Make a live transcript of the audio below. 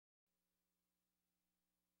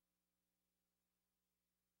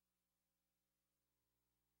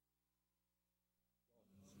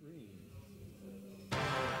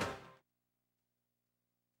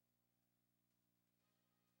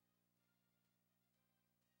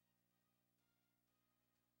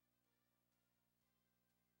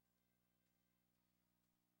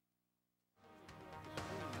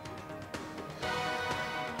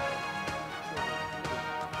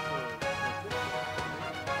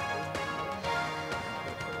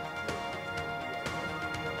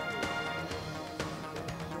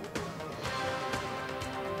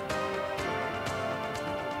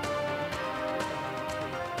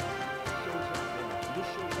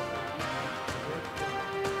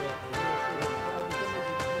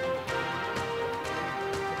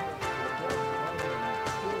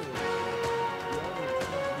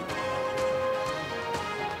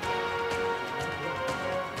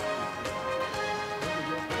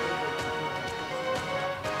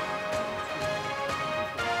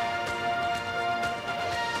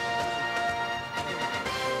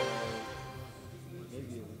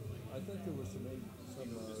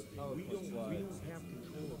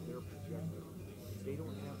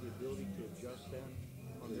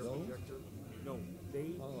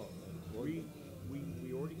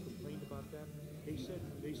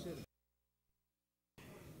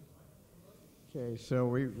Okay, so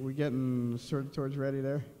we getting sort of towards ready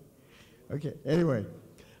there? Okay, anyway,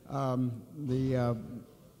 the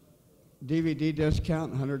DVD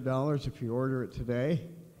discount, $100 if you order it today.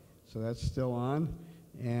 So that's still on.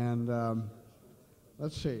 And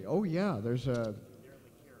let's see. Oh, yeah, there's a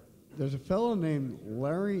fellow named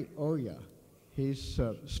Larry Oya. He's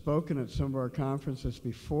spoken at some of our conferences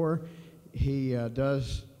before. He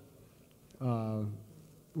does,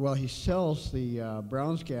 well, he sells the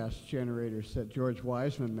Brown's gas generators that George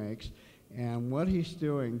Wiseman makes. And what he's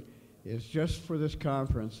doing is just for this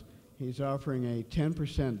conference, he's offering a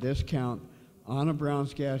 10% discount on a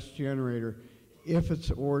Brown's gas generator if it's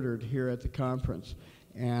ordered here at the conference.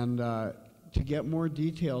 And to get more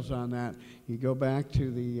details on that, you go back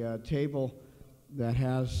to the table that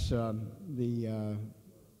has the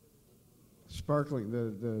sparkling,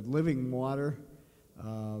 the living water,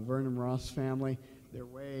 Vernon Ross family. They're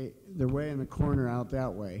way in the corner out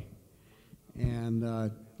that way.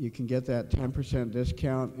 And you can get that 10%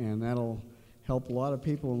 discount, and that'll help a lot of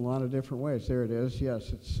people in a lot of different ways. There it is.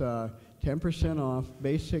 Yes, it's 10% off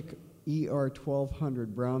basic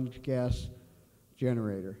ER1200 Brown's gas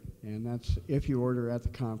generator, and that's if you order at the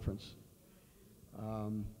conference.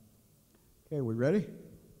 Okay, we ready?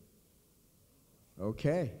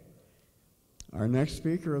 Okay. Our next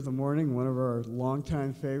speaker of the morning, one of our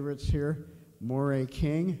longtime favorites here, Moray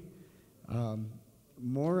King.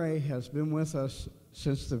 Moray has been with us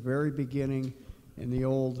since the very beginning in the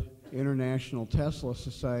old International Tesla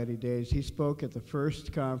Society days. He spoke at the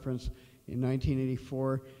first conference in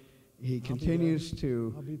 1984. He continues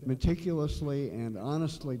to meticulously and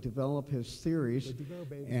honestly develop his theories,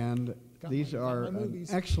 and these are an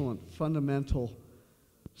excellent fundamental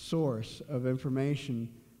source of information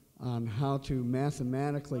on how to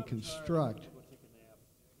mathematically construct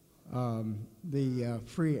the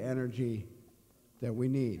free energy that we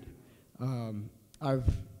need. I've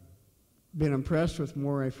been impressed with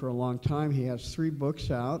Moray for a long time. He has 3 books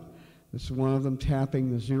out. This is one of them, Tapping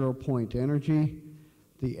the Zero-Point Energy,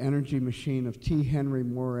 The Energy Machine of T. Henry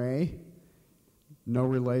Moray. No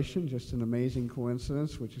relation, just an amazing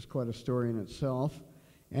coincidence, which is quite a story in itself.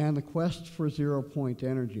 And The Quest for Zero-Point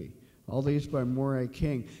Energy. All these by Moray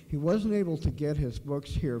King. He wasn't able to get his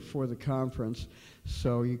books here for the conference,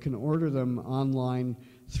 so you can order them online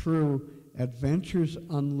through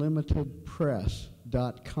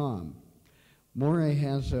adventuresunlimitedpress.com. Moray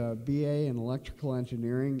has a BA in electrical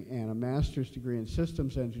engineering and a master's degree in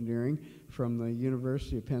systems engineering from the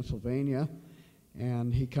University of Pennsylvania,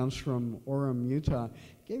 and he comes from Orem, Utah.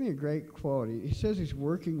 He gave me a great quote. He says he's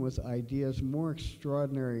working with ideas more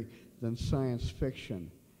extraordinary than science fiction.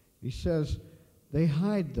 He says, they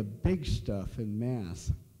hide the big stuff in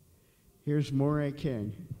math. Here's Moray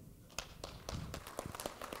King.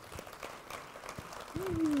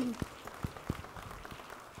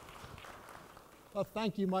 Well,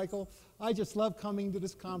 thank you, Michael. I just love coming to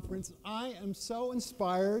this conference. I am so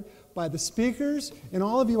inspired by the speakers and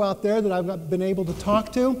all of you out there that I've been able to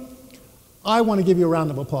talk to. I want to give you a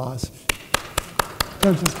round of applause.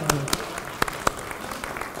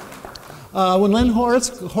 When Lynn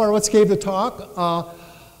Horowitz gave the talk,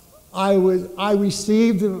 I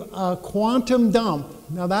received a quantum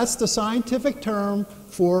dump. Now that's the scientific term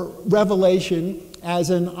for revelation,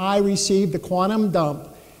 as in I received the quantum dump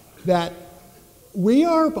that we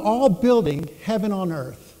are all building heaven on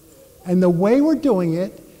earth. And the way we're doing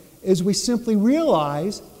it is we simply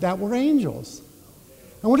realize that we're angels.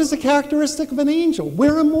 And what is the characteristic of an angel?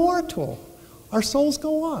 We're immortal. Our souls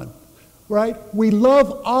go on, right? We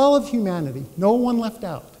love all of humanity, no one left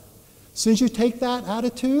out. As soon as you take that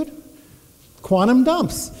attitude, quantum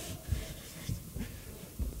dumps.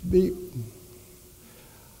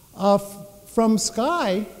 From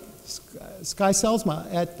Sky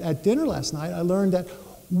Selsma at dinner last night, I learned that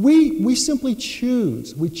we simply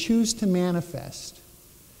choose. We choose to manifest.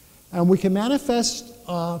 And we can manifest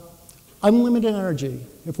unlimited energy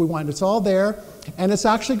if we want. It's all there, and it's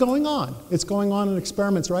actually going on. It's going on in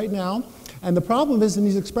experiments right now. And the problem is in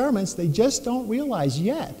these experiments, they just don't realize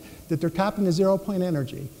yet that they're tapping the zero-point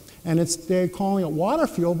energy. And they're calling it water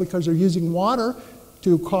fuel because they're using water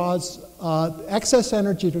to cause excess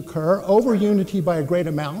energy to occur over unity by a great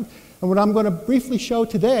amount. And what I'm going to briefly show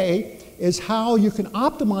today is how you can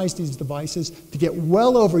optimize these devices to get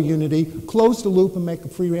well over unity, close the loop, and make a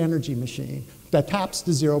free energy machine that taps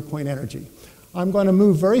the zero-point energy. I'm going to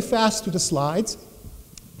move very fast through the slides,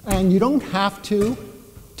 and you don't have to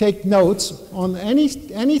take notes on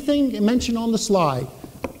anything mentioned on the slide.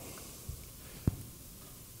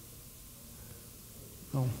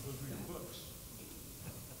 Oh.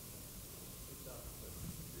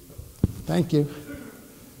 Thank you.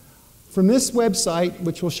 From this website,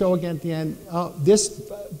 which we'll show again at the end, this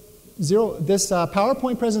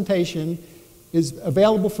PowerPoint presentation is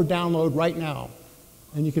available for download right now.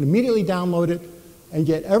 And you can immediately download it and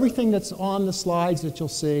get everything that's on the slides that you'll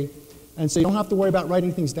see. And so you don't have to worry about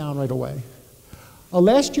writing things down right away.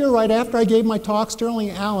 Last year, right after I gave my talk,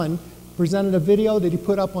 Sterling Allen presented a video that he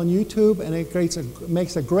put up on YouTube, and it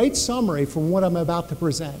makes a great summary from what I'm about to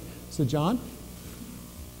present. So, John?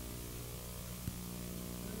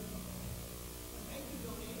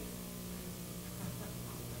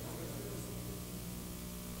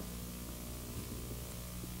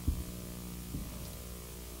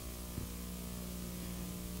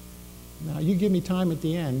 Now, you give me time at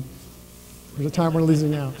the end. There's a time we're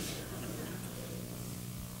losing now.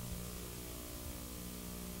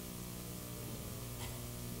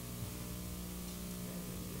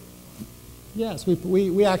 Yes,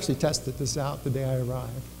 we actually tested this out the day I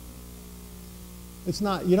arrived. It's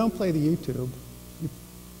not, you don't play the YouTube,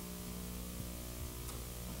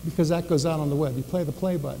 because that goes out on the web. You play the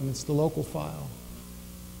play button, it's the local file.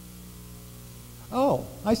 Oh,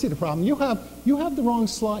 I see the problem. You have the wrong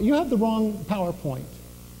slide, you have the wrong PowerPoint.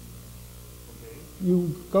 Okay.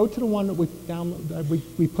 You go to the one that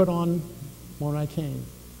we put on when I came.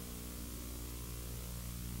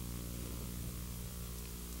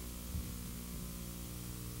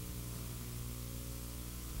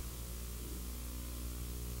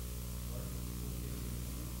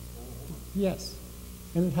 Yes,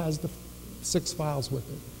 and it has the 6 files with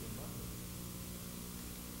it.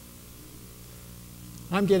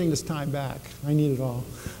 I'm getting this time back. I need it all.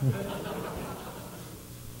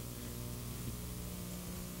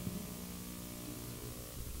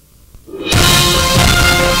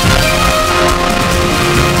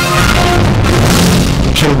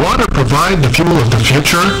 Can water provide the fuel of the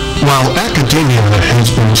future? While academia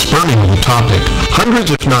has been spurning the topic,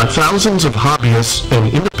 hundreds if not thousands of hobbyists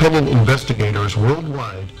and independent investigators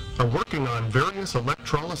worldwide are working on various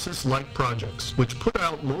electrolysis-like projects which put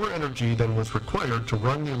out more energy than was required to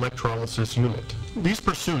run the electrolysis unit. These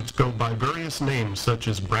pursuits go by various names such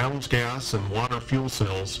as Brown's gas and water fuel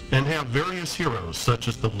cells, and have various heroes such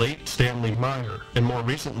as the late Stanley Meyer and more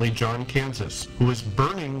recently John Kansas, who is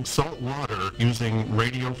burning salt water using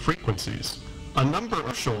radio frequencies. A number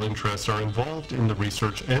of social interests are involved in the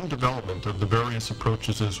research and development of the various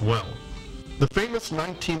approaches as well. The famous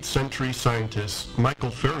 19th century scientist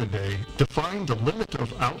Michael Faraday defined the limit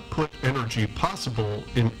of output energy possible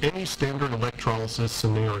in any standard electrolysis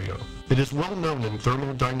scenario. It is well known in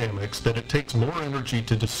thermodynamics that it takes more energy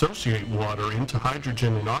to dissociate water into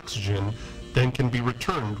hydrogen and oxygen than can be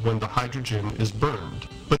returned when the hydrogen is burned.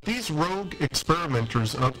 But these rogue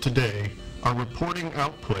experimenters of today are reporting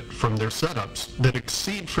output from their setups that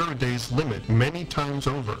exceed Faraday's limit many times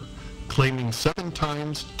over, claiming 7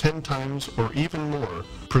 times, 10 times, or even more,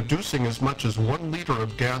 producing as much as 1 liter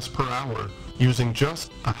of gas per hour using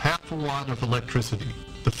just a half a watt of electricity.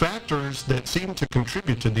 The factors that seem to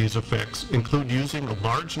contribute to these effects include using a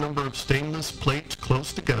large number of stainless plates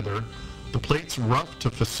close together, the plates rough to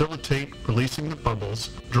facilitate releasing the bubbles,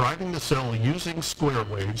 driving the cell using square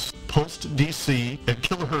waves, pulsed DC at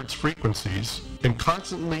kilohertz frequencies, and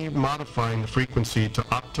constantly modifying the frequency to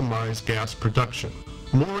optimize gas production.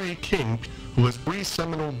 Moray, who has 3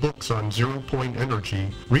 seminal books on zero-point energy,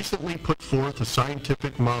 recently put forth a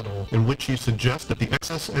scientific model in which he suggests that the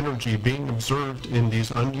excess energy being observed in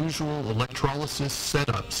these unusual electrolysis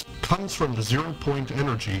setups comes from the zero-point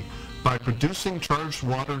energy by producing charged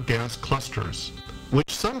water gas clusters,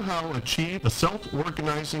 which somehow achieve a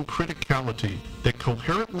self-organizing criticality that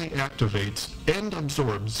coherently activates and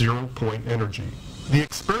absorbs zero-point energy. The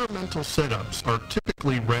experimental setups are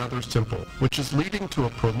typically rather simple, which is leading to a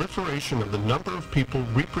proliferation of the number of people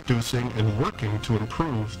reproducing and working to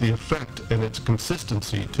improve the effect and its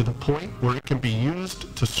consistency to the point where it can be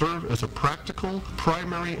used to serve as a practical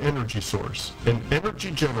primary energy source, an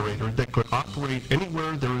energy generator that could operate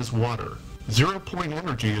anywhere there is water. Zero-point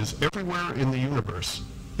energy is everywhere in the universe.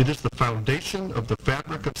 It is the foundation of the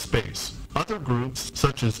fabric of space. Other groups,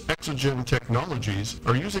 such as Exogen Technologies,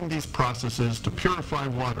 are using these processes to purify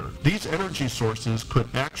water. These energy sources could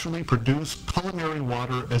actually produce culinary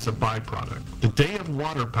water as a byproduct. The day of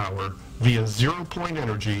water power via zero-point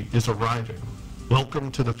energy is arriving. Welcome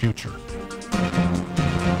to the future.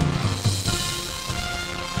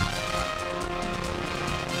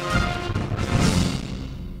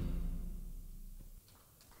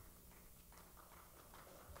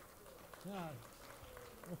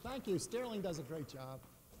 Thank you. Sterling does a great job.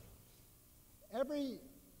 Oh,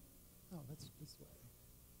 that's this way.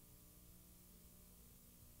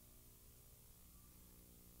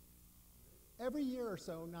 every year or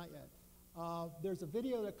so, not yet, there's a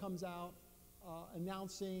video that comes out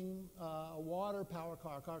announcing a water power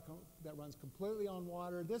car that runs completely on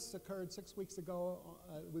water. This occurred 6 weeks ago.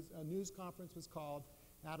 It was a news conference was called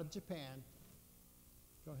out of Japan.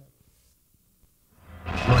 Go ahead.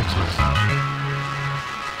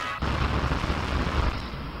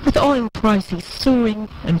 With oil prices soaring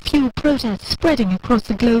and fuel protests spreading across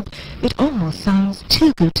the globe, it almost sounds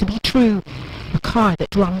too good to be true. A car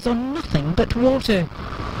that runs on nothing but water.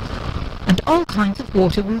 And all kinds of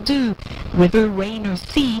water will do. River, rain or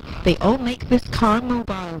sea, they all make this car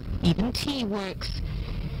mobile. Even tea works.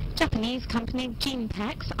 Japanese company GEET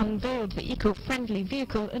unveiled the eco-friendly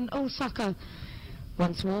vehicle in Osaka.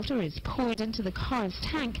 Once water is poured into the car's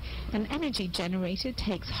tank, an energy generator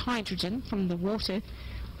takes hydrogen from the water,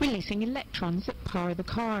 releasing electrons that power the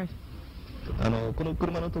car.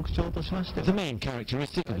 The main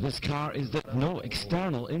characteristic of this car is that no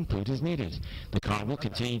external input is needed. The car will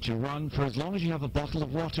continue to run for as long as you have a bottle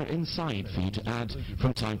of water inside for you to add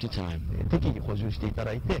from time to time.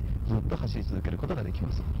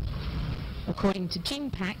 According to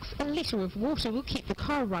GEET, a litre of water will keep the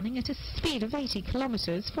car running at a speed of 80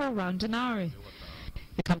 kilometers for around an hour.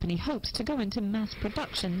 The company hopes to go into mass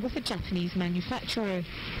production with a Japanese manufacturer.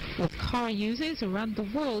 With car users around the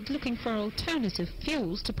world looking for alternative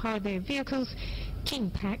fuels to power their vehicles,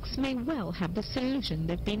 GEET may well have the solution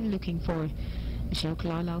they've been looking for. Michelle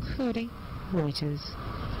Albuquerque, Reuters.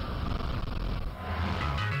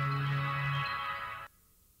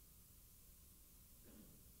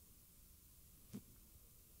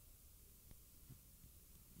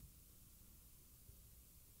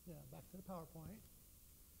 Yeah, back to the PowerPoint.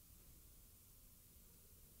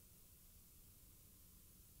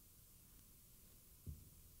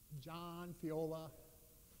 John, Fiola,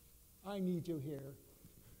 I need you here.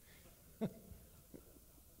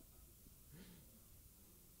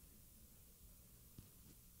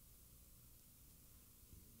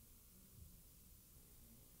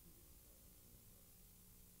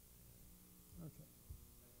 Okay.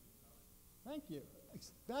 Thank you.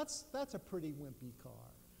 That's a pretty wimpy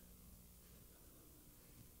car.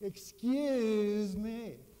 Excuse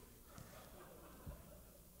me.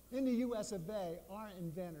 In the US of A, our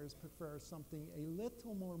inventors prefer something a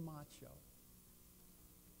little more macho.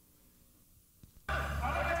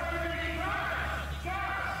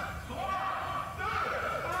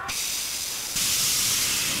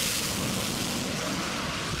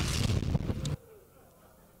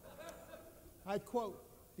 I quote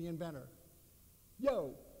the inventor,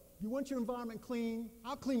 "Yo, you want your environment clean?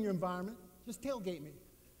 I'll clean your environment. Just tailgate me."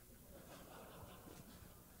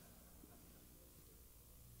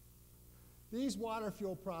 These water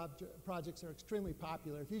fuel projects are extremely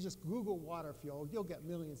popular. If you just Google water fuel, you'll get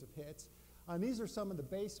millions of hits. And these are some of the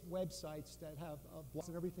base websites that have blogs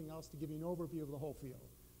and everything else to give you an overview of the whole field.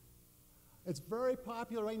 It's very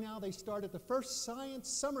popular right now. They started the first science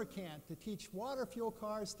summer camp to teach water fuel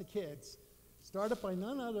cars to kids. Started by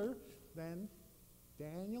none other than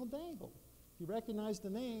Daniel Dangle. If you recognize the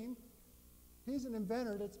name, he's an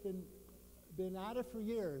inventor that's been at it for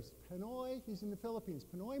years. Pinoy, he's in the Philippines.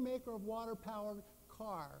 Pinoy, maker of water-powered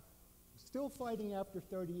car, still fighting after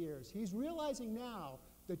 30 years. He's realizing now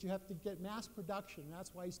that you have to get mass production, and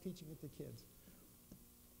that's why he's teaching it to kids.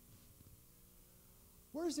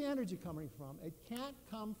 Where's the energy coming from? It can't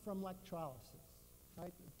come from electrolysis.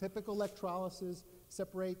 Right? Typical electrolysis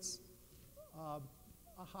separates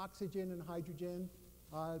oxygen and hydrogen,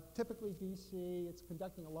 typically DC. It's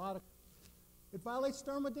conducting a lot of... It violates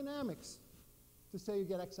thermodynamics to say you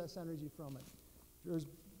get excess energy from it.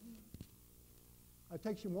 It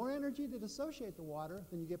takes you more energy to dissociate the water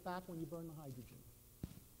than you get back when you burn the hydrogen.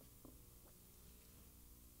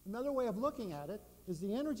 Another way of looking at it is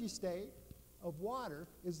the energy state of water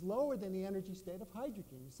is lower than the energy state of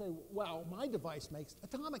hydrogen. You say, well, my device makes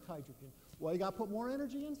atomic hydrogen. Well, you got to put more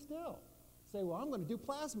energy in still. Say, well, I'm going to do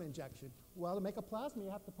plasma injection. Well, to make a plasma, you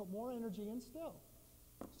have to put more energy in still.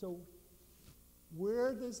 So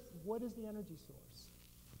what is the energy source?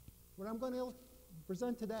 What I'm going to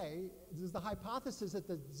present today is the hypothesis that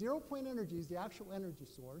the zero-point energy is the actual energy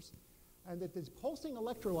source, and that these pulsing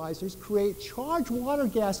electrolyzers create charged water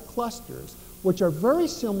gas clusters, which are very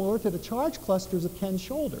similar to the charged clusters of Ken's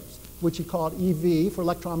shoulders, which he called EV for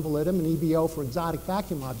electron volitime and EBO for exotic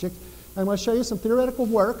vacuum object. And I'm going to show you some theoretical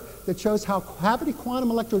work that shows how gravity quantum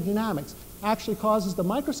electrodynamics actually causes the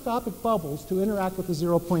microscopic bubbles to interact with the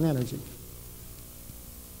zero-point energy.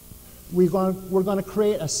 We're going to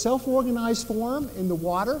create a self-organized form in the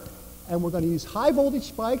water, and we're going to use high voltage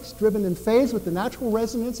spikes driven in phase with the natural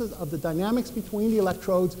resonances of the dynamics between the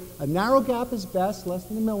electrodes. A narrow gap is best, less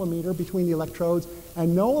than a millimeter between the electrodes,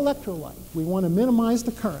 and no electrolyte. We want to minimize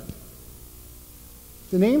the current.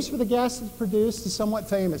 The names for the gases produced is somewhat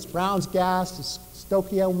famous. Brown's gas is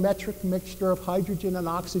stoichiometric mixture of hydrogen and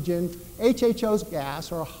oxygen. HHO's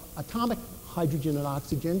gas, or atomic hydrogen and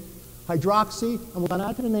oxygen. Hydroxy, and we're going to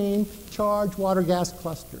add to the name charged water gas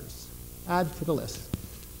clusters. Add to the list.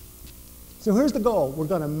 So here's the goal. We're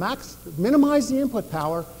going to minimize the input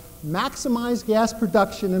power, maximize gas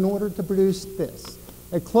production in order to produce this.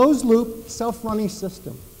 A closed-loop, self-running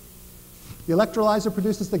system. The electrolyzer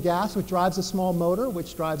produces the gas, which drives a small motor,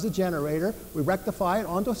 which drives a generator. We rectify it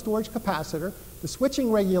onto a storage capacitor. The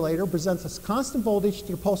switching regulator presents a constant voltage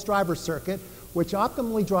to the pulse driver circuit, which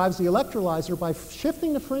optimally drives the electrolyzer by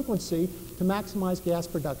shifting the frequency to maximize gas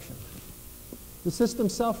production. The system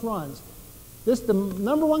self-runs. The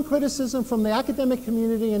number one criticism from the academic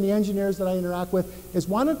community and the engineers that I interact with is,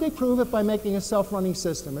 why don't they prove it by making a self-running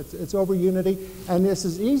system? It's over Unity, and this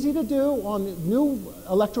is easy to do on new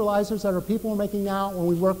electrolyzers that people are making now when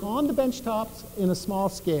we work on the benchtops in a small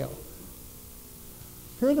scale.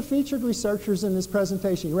 Here are the featured researchers in this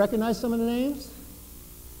presentation. You recognize some of the names?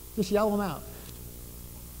 Just yell them out.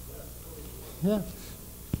 Yeah.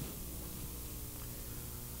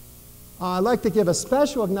 I'd like to give a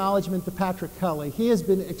special acknowledgement to Patrick Kelly. He has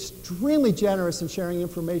been extremely generous in sharing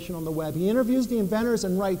information on the web. He interviews the inventors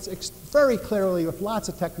and writes very clearly with lots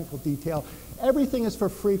of technical detail. Everything is for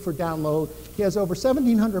free for download. He has over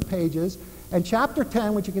 1,700 pages. And Chapter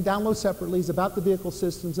 10, which you can download separately, is about the vehicle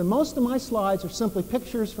systems. And most of my slides are simply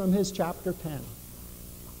pictures from his Chapter 10.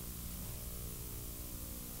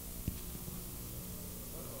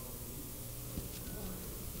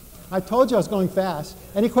 I told you I was going fast.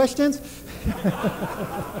 Any questions?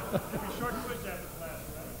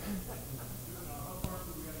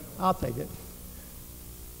 I'll take it.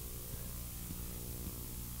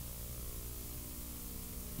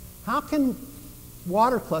 How can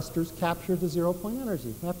water clusters capture the zero-point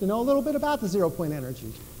energy? You have to know a little bit about the zero-point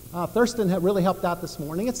energy. Thurston really helped out this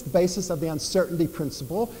morning. It's the basis of the uncertainty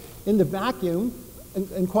principle. In the vacuum,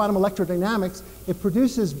 in quantum electrodynamics, it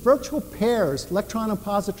produces virtual pairs, electron and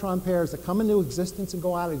positron pairs that come into existence and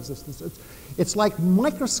go out of existence. It's like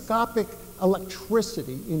microscopic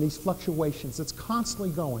electricity in these fluctuations. It's constantly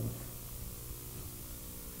going.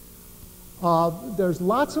 There's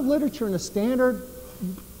lots of literature in the standard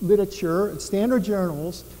literature, standard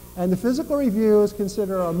journals, and the Physical Review is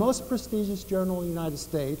considered our most prestigious journal in the United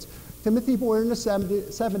States. Timothy Boyer in the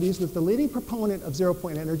 70s was the leading proponent of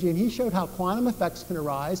zero-point energy, and he showed how quantum effects can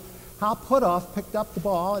arise. Hal Puthoff picked up the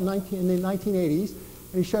ball in the 1980s,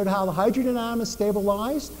 and he showed how the hydrogen atom is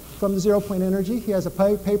stabilized from the zero-point energy. He has a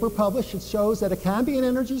paper published that shows that it can be an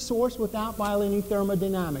energy source without violating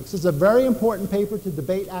thermodynamics. It's a very important paper to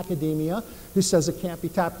debate academia, who says it can't be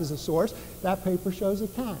tapped as a source. That paper shows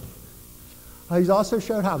it can. He's also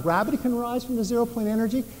showed how gravity can rise from the zero-point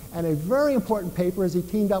energy, and a very important paper is he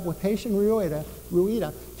teamed up with Haitian Rueda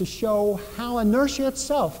to show how inertia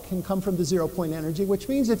itself can come from the zero-point energy, which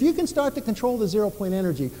means if you can start to control the zero-point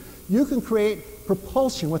energy, you can create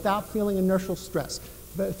propulsion without feeling inertial stress,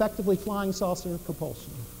 effectively flying saucer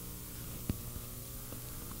propulsion.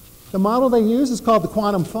 The model they use is called the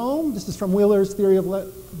quantum foam. This is from Wheeler's theory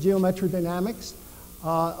of geometry dynamics.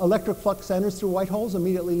 Electric flux enters through white holes,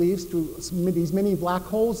 immediately leaves through these mini black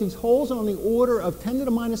holes. These holes are on the order of 10 to the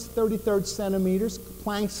minus 33rd centimeters,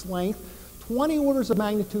 Planck's length, 20 orders of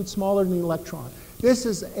magnitude smaller than the electron. This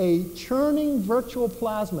is a churning virtual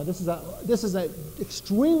plasma. This is an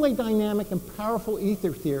extremely dynamic and powerful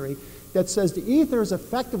ether theory that says the ether is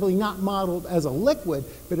effectively not modeled as a liquid,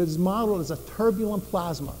 but it is modeled as a turbulent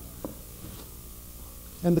plasma.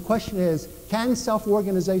 And the question is, can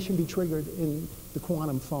self-organization be triggered in the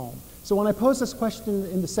quantum foam? So when I posed this question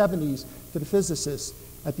in the 70s to the physicists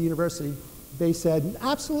at the university, they said,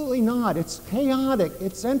 absolutely not. It's chaotic.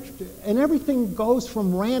 And everything goes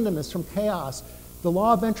from randomness, from chaos. The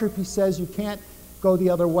law of entropy says you can't go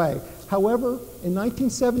the other way. However, in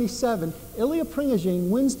 1977, Ilya Prigogine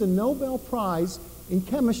wins the Nobel Prize in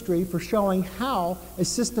chemistry for showing how a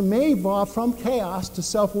system may evolve from chaos to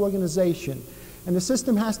self-organization. And the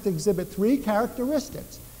system has to exhibit three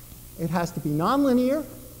characteristics. It has to be nonlinear,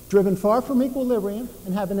 driven far from equilibrium,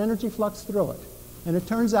 and have an energy flux through it. And it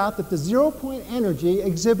turns out that the zero-point energy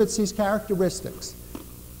exhibits these characteristics.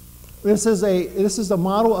 This is a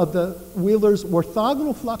model of the Wheeler's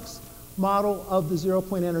orthogonal flux model of the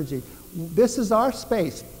zero-point energy. This is our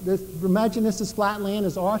space. Imagine this is flat land,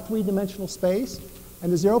 is our three-dimensional space,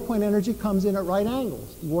 and the zero-point energy comes in at right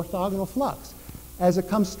angles, the orthogonal flux. As it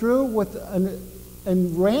comes through with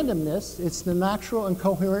in randomness, it's the natural and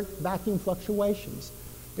coherent vacuum fluctuations.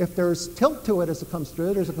 If there's tilt to it as it comes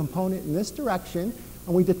through, there's a component in this direction,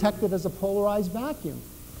 and we detect it as a polarized vacuum.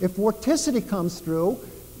 If vorticity comes through,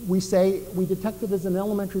 we say we detect it as an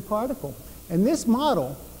elementary particle. In this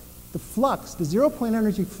model, the flux, the zero-point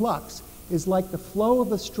energy flux, is like the flow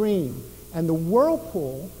of a stream, and the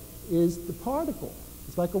whirlpool is the particle.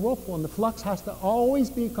 It's like a whirlpool, and the flux has to always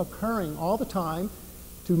be occurring all the time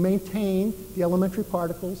to maintain the elementary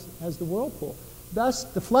particles as the whirlpool. Thus,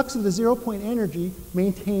 the flux of the zero-point energy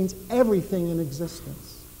maintains everything in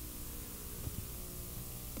existence.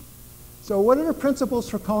 So what are the principles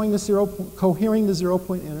for cohering the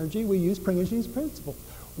zero-point energy? We use Pringashi's principle.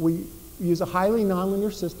 We use a highly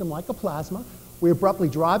nonlinear system like a plasma. We abruptly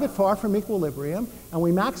drive it far from equilibrium, and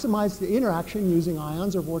we maximize the interaction using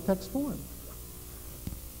ions or vortex form.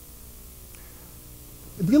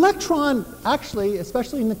 The electron actually,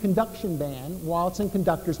 especially in the conduction band, while it's in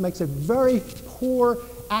conductors, makes a very poor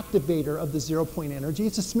activator of the zero-point energy.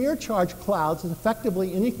 It's a smear charge cloud, so it's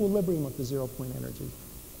effectively in equilibrium with the zero-point energy.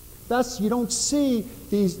 Thus, you don't see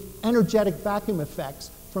these energetic vacuum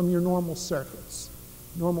effects from your normal circuits,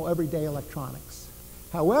 normal everyday electronics.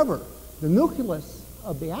 However, the nucleus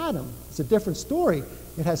of the atom is a different story.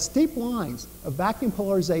 It has steep lines of vacuum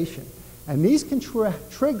polarization, and these can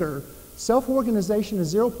trigger self-organization of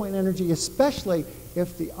zero-point energy, especially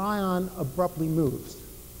if the ion abruptly moves.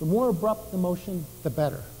 The more abrupt the motion, the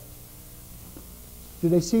better. Do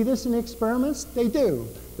they see this in the experiments? They do.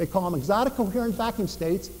 They call them exotic coherent vacuum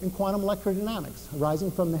states in quantum electrodynamics,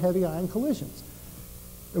 arising from the heavy ion collisions.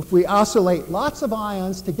 If we oscillate lots of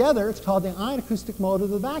ions together, it's called the ion acoustic mode of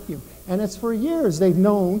the vacuum. And it's for years they've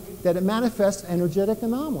known that it manifests energetic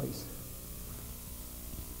anomalies.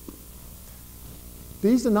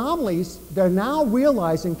 These anomalies, they're now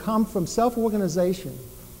realizing, come from self-organization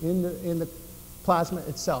in the plasma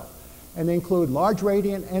itself. And they include large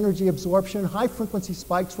radiant energy absorption, high-frequency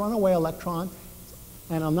spikes, runaway electron,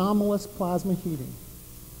 and anomalous plasma heating.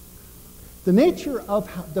 The nature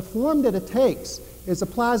of the form that it takes is a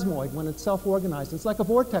plasmoid when it's self-organized. It's like a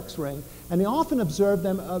vortex ring, and they often observe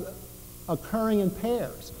them occurring in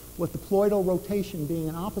pairs, with diploidal rotation being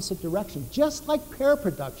in opposite direction, just like pair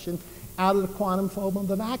production out of the quantum foam of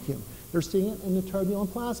the vacuum. They're seeing it in the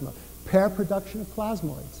turbulent plasma, pair production of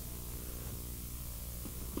plasmoids.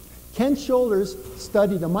 Ken Shoulders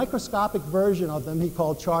studied a microscopic version of them he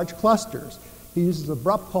called charge clusters. He uses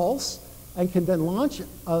abrupt pulse and can then launch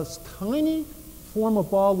a tiny form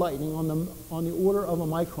of ball lightning on the order of a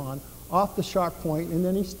micron off the sharp point, and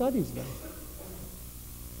then he studies them.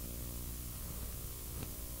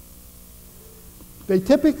 They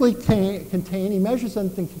typically contain, he measures them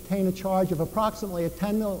to contain a charge of approximately a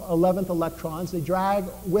 10 to 11th electrons. They drag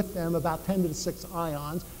with them about 10 to the 6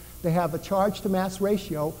 ions. They have a charge to mass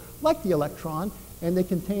ratio like the electron, and they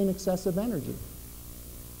contain excessive energy.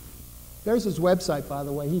 There's his website, by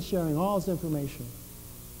the way. He's sharing all his information.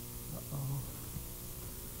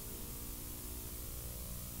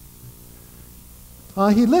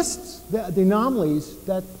 He lists the anomalies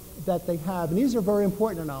that they have, and these are very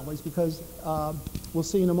important anomalies because we'll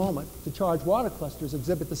see in a moment, the charged water clusters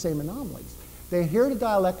exhibit the same anomalies. They adhere to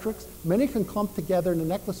dielectrics. Many can clump together in a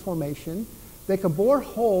necklace formation. They can bore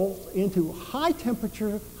holes into high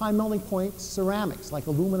temperature, high melting point ceramics like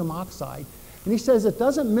aluminum oxide. And he says it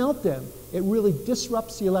doesn't melt them. It really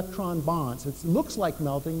disrupts the electron bonds. It looks like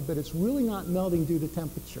melting, but it's really not melting due to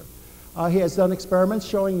temperature. He has done experiments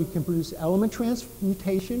showing you can produce element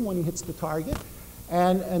transmutation when he hits the target.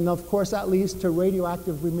 And of course, that leads to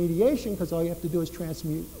radioactive remediation because all you have to do is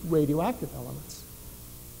transmute radioactive elements.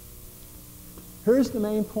 Here's the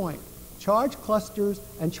main point. Charged clusters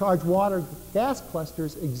and charged water gas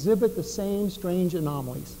clusters exhibit the same strange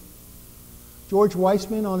anomalies. George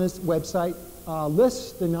Weissman on his website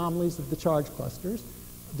lists the anomalies of the charged clusters,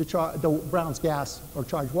 the Brown's gas or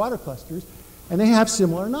charged water clusters, and they have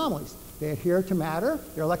similar anomalies. They adhere to matter.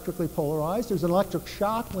 They're electrically polarized. There's an electric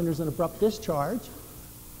shock when there's an abrupt discharge.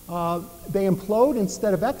 They implode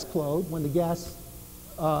instead of explode when the gas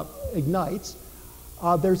ignites.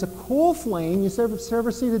 There's a cool flame. You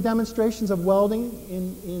ever see the demonstrations of welding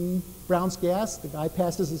in Brown's gas? The guy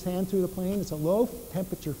passes his hand through the flame. It's a low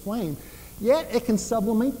temperature flame. Yet it can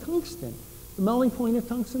sublimate tungsten. The melting point of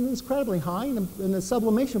tungsten is incredibly high, and the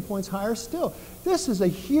sublimation point's higher still. This is a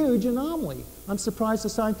huge anomaly. I'm surprised the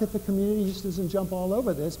scientific community just doesn't jump all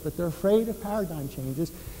over this, but they're afraid of paradigm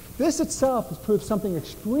changes. This itself has proved something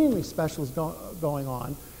extremely special is going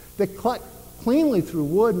on. The cleanly through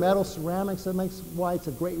wood, metal, ceramics. That makes why it's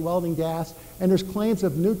a great welding gas. And there's claims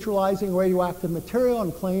of neutralizing radioactive material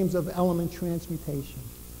and claims of element transmutation.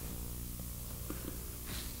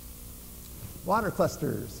 Water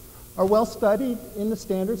clusters are well studied in the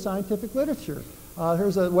standard scientific literature.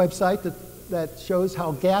 Here's a website that shows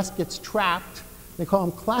how gas gets trapped. They call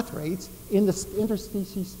them clathrates in the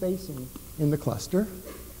interspecies spacing in the cluster.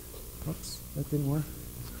 Oops, that didn't work.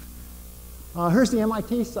 Here's the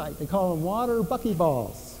MIT site. They call them water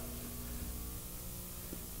buckyballs.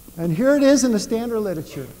 And here it is in the standard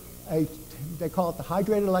literature. They call it the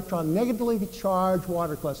hydrated electron negatively charged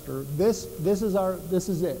water cluster. This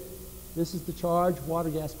is it. This is the charged water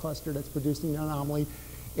gas cluster that's producing the anomaly.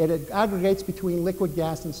 It aggregates between liquid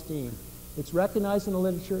gas and steam. It's recognized in the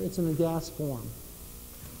literature. It's in a gas form.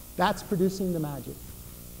 That's producing the magic.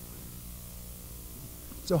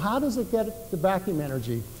 So how does it get the vacuum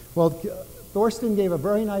energy? Well, Thorsten gave a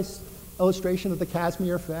very nice illustration of the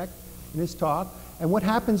Casimir effect in his talk. And what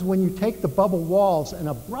happens when you take the bubble walls and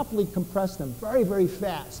abruptly compress them very, very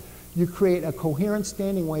fast, you create a coherent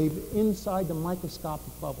standing wave inside the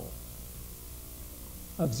microscopic bubble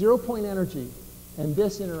of zero-point energy, and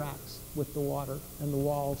this interacts with the water and the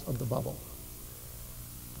walls of the bubble.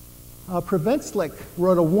 Prevenslik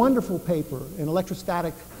wrote a wonderful paper in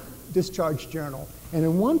Electrostatic Discharge Journal. And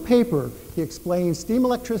in one paper, he explains steam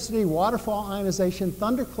electricity, waterfall ionization,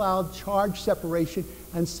 thundercloud charge separation,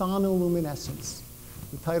 and sonoluminescence.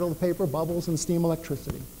 The title of the paper, Bubbles and Steam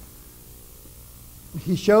Electricity.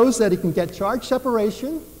 He shows that he can get charge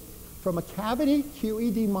separation from a cavity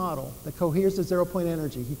QED model that coheres to zero-point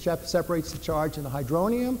energy. He separates the charge into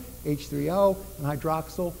hydronium, H3O, and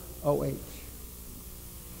hydroxyl, OH.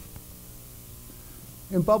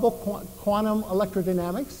 In bubble quantum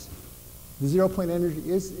electrodynamics, the zero-point energy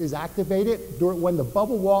is activated when the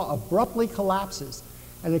bubble wall abruptly collapses,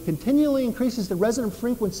 and it continually increases the resonant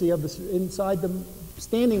frequency of inside the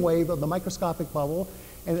standing wave of the microscopic bubble,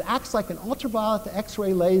 and it acts like an ultraviolet to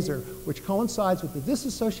X-ray laser, which coincides with the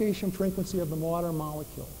dissociation frequency of the water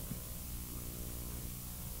molecule.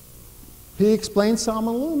 He explains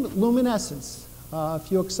sonoluminescence.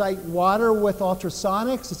 If you excite water with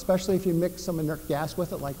ultrasonics, especially if you mix some inert gas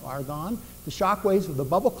with it, like argon, the shock waves of the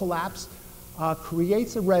bubble collapse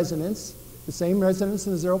creates a resonance, the same resonance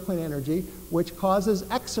in the zero-point energy, which causes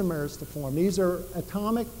Xmers to form. These are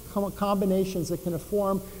atomic combinations that can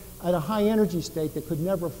form at a high energy state that could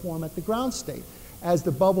never form at the ground state. As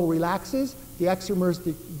the bubble relaxes, the Xmers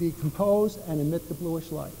decompose and emit the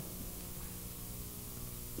bluish light.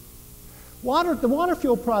 The water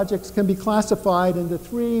fuel projects can be classified into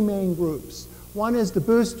three main groups. One is the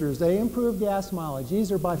boosters. They improve gas mileage.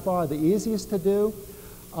 These are by far the easiest to do.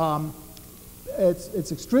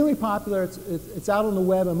 It's extremely popular. It's out on the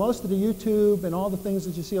web, and most of the YouTube and all the things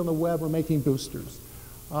that you see on the web are making boosters.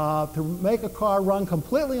 To make a car run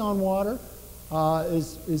completely on water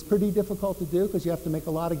is pretty difficult to do because you have to make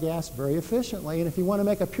a lot of gas very efficiently. And if you want to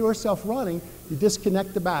make a pure self-running, you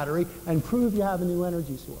disconnect the battery and prove you have a new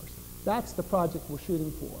energy source. That's the project we're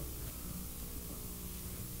shooting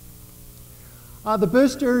for. The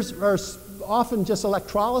boosters are often just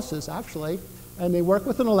electrolysis, actually, and they work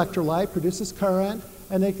with an electrolyte, produces current,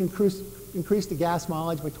 and they can increase the gas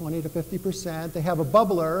mileage by 20 to 50%. They have a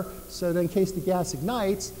bubbler, so that in case the gas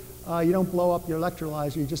ignites, you don't blow up your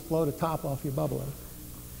electrolyzer, you just blow the top off your bubbler.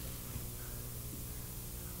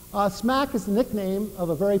 SMAC is the nickname of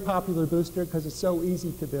a very popular booster because it's so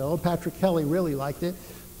easy to build. Patrick Kelly really liked it.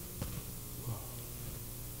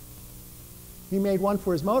 He made one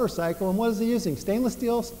for his motorcycle, and what is he using? Stainless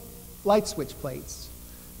steel light switch plates.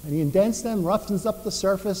 And he indents them, roughens up the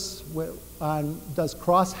surface, does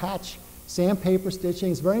cross-hatch sandpaper stitching.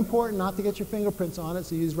 It's very important not to get your fingerprints on it,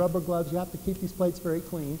 so you use rubber gloves. You have to keep these plates very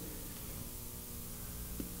clean.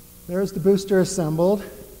 There's the booster assembled.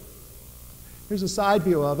 Here's a side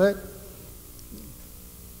view of it.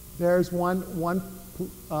 There's one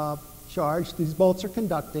charge. These bolts are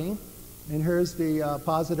conducting. And here's the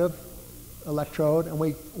positive electrode, and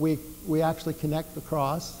we actually connect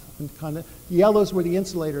across. And kind of, the yellow is where the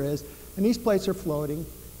insulator is, and these plates are floating,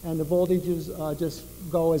 and the voltages just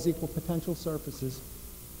go as equal potential surfaces.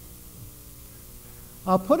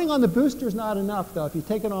 Putting on the booster is not enough, though. If you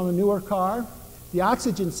take it on a newer car, the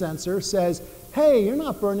oxygen sensor says, hey, you're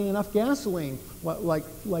not burning enough gasoline, like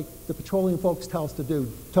the petroleum folks tell us to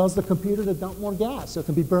do. Tells the computer to dump more gas, so it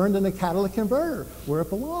can be burned in the catalytic converter, where it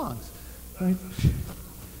belongs. Right?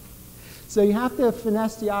 So you have to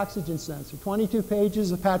finesse the oxygen sensor. 22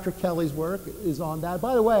 pages of Patrick Kelly's work is on that.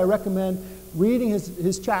 By the way, I recommend reading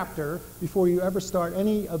his chapter before you ever start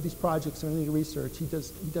any of these projects or any research. He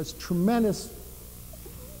does tremendous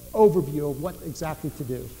overview of what exactly to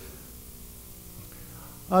do.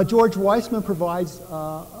 George Weissman provides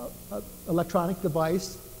an electronic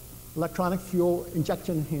device, electronic fuel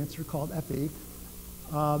injection enhancer called FE,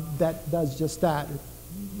 that does just that.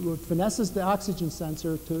 It finesses the oxygen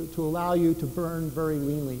sensor to allow you to burn very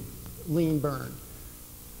lean burn.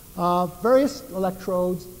 Various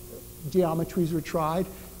electrodes, geometries were tried.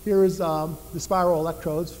 Here is the spiral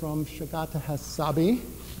electrodes from Shigata Hasabi.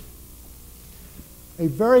 A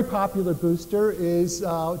very popular booster is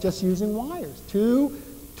just using wires.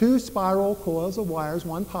 Two spiral coils of wires,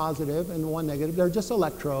 one positive and one negative. They're just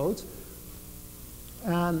electrodes.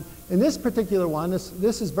 And in this particular one,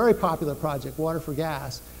 this is a very popular project, Water for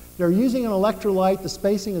Gas. They're using an electrolyte. The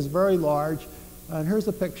spacing is very large. And here's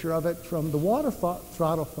a picture of it from the water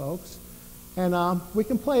throttle folks. And we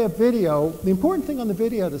can play a video. The important thing on the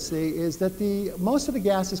video to see is that most of the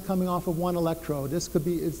gas is coming off of one electrode.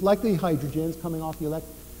 It's likely hydrogen is coming off the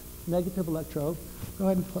negative electrode. Go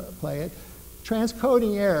ahead and play it.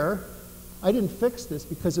 Transcoding air. I didn't fix this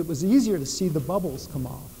because it was easier to see the bubbles come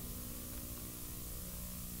off.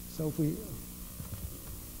 So if we...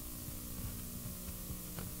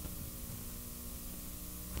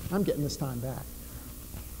 I'm getting this time back.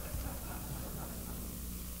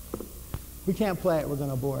 We can't play it, we're going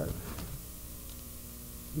to abort.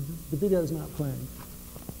 The video is not playing.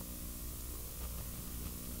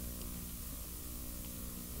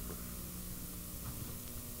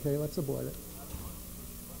 Okay, let's abort it.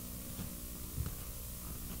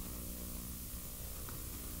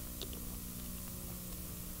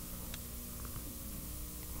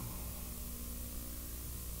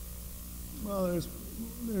 Well,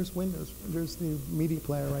 there's Windows. There's the media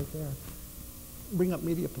player right there. Bring up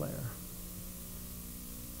media player.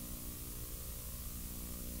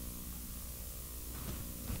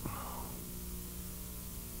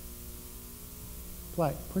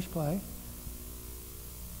 Play. Push play.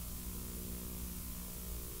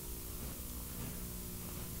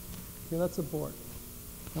 Okay, let's abort.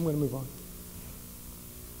 I'm going to move on.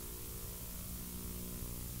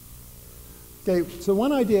 Okay, so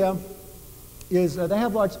one idea is they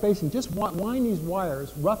have large spacing. Just wind these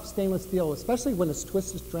wires, rough stainless steel, especially when it's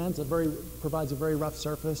twisted strands, provides a very rough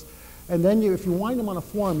surface. And then if you wind them on a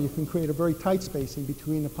form, you can create a very tight spacing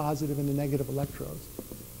between the positive and the negative electrodes.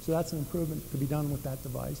 So that's an improvement to be done with that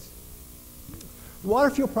device. Water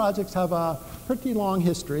fuel projects have a pretty long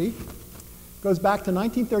history. It goes back to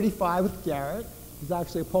 1935 with Garrett. It's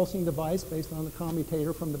actually a pulsing device based on the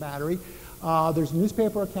commutator from the battery. There's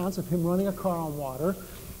newspaper accounts of him running a car on water.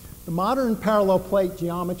 The modern parallel plate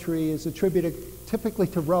geometry is attributed typically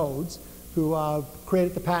to Rhodes, who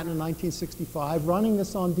created the patent in 1965, running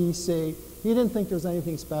this on DC. He didn't think there was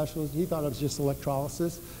anything special. He thought it was just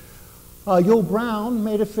electrolysis. Yul Brown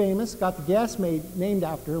made it famous, got the gas named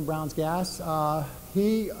after him, Brown's gas.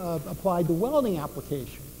 He applied the welding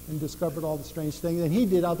application and discovered all the strange things. And he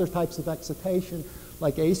did other types of excitation,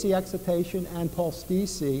 like AC excitation and pulse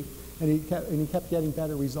DC, and he kept getting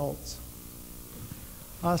better results.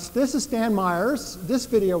 This is Stan Myers. This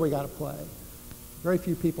video we got to play. Very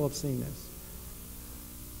few people have seen this.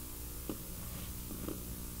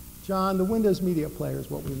 John, the Windows Media Player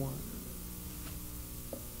is what we want.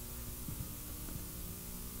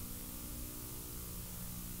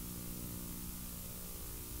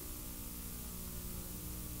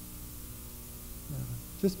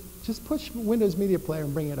 Just push Windows Media Player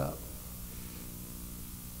and bring it up.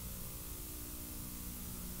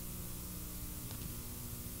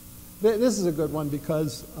 This is a good one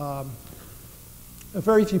because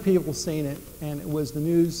very few people have seen it, and it was the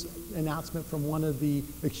news announcement from one of the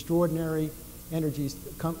extraordinary energy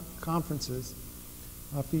conferences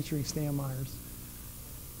featuring Stan Myers.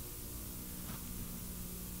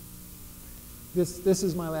 This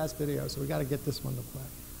is my last video, so we got to get this one to play.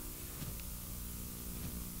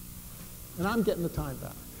 And I'm getting the time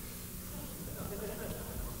back.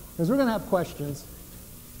 Because we're going to have questions.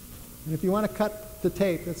 And if you want to cut the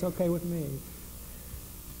tape, that's okay with me.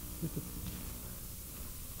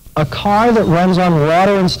 A car that runs on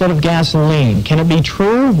water instead of gasoline. Can it be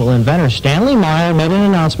true? Well, inventor Stanley Meyer made an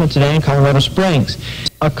announcement today in Colorado Springs.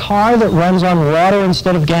 A car that runs on water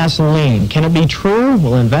instead of gasoline. Can it be true?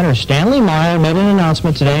 Well, inventor Stanley Meyer made an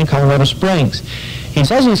announcement today in Colorado Springs. He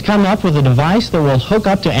says he's come up with a device that will hook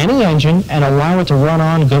up to any engine and allow it to run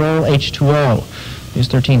on good old H2O. News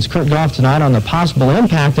 13's Kurt Goff tonight on the possible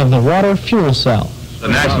impact of the water fuel cell.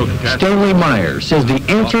 Stanley Meyer says the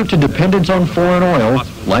answer to dependence on foreign oil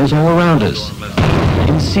lies all around us,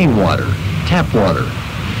 in seawater, tap water,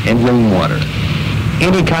 and rainwater.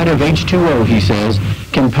 Any kind of H2O, he says,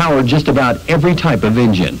 can power just about every type of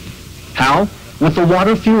engine. How? With the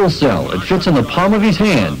water fuel cell, it fits in the palm of his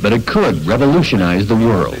hand, but it could revolutionize the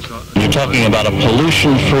world. You're talking about a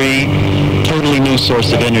pollution-free, totally new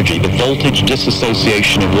source of energy, the voltage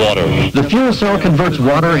dissociation of water. The fuel cell converts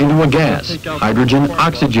water into a gas, hydrogen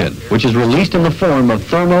oxygen, which is released in the form of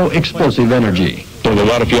thermo-explosive energy. So the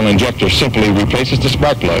water fuel injector simply replaces the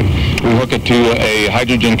spark plug. We hook it to a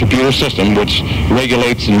hydrogen computer system which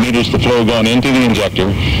regulates and meters the flow going into the injector.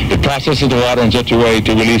 It processes the water in such a way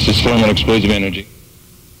to release this thermal explosive energy.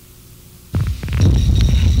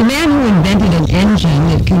 The man who invented an engine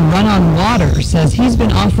that can run on water says he's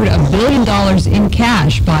been offered $1 billion in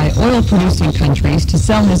cash by oil-producing countries to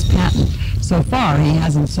sell his patent. So far, he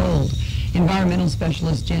hasn't sold. Environmental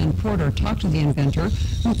specialist Jan Porter talked to the inventor,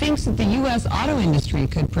 who thinks that the U.S. auto industry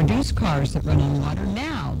could produce cars that run on water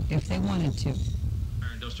now if they wanted to.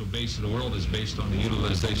 Our industrial base of the world is based on the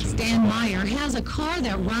utilization. Stan Meyer has a car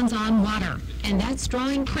that runs on water, and that's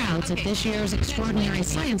drawing crowds at this year's Extraordinary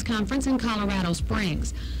Science Conference in Colorado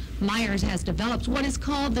Springs. Myers has developed what is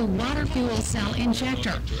called the water fuel cell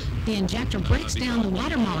injector. The injector breaks down the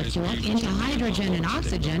water molecule into hydrogen and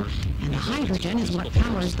oxygen, and the hydrogen is what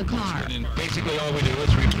powers the car. Basically, all we do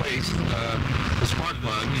is replace the spark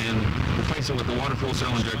plug and replace it with the water fuel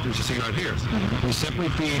cell injectors you see right here. We simply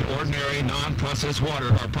feed ordinary non-processed water,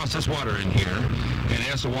 or processed water in here, and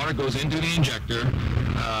as the water goes into the injector,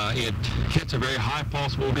 it hits a very high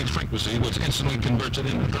pulse voltage frequency, which instantly converts it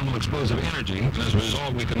into thermal explosive energy. And as a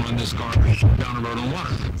result, we can run this car down the road on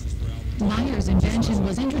water. Meyer's invention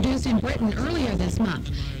was introduced in Britain earlier this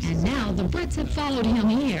month, and now the Brits have followed him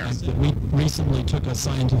here. We recently took a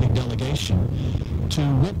scientific delegation to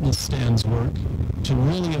witness Stan's work, to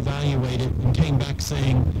really evaluate it, and came back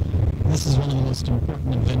saying, this is one of the most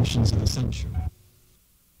important inventions of the century.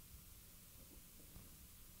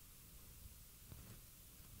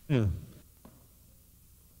 Yeah.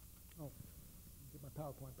 Oh, get my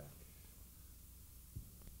PowerPoint back.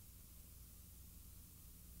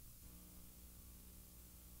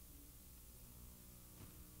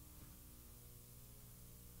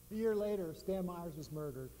 A year later, Stan Myers was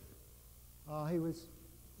murdered. He was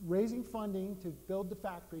raising funding to build the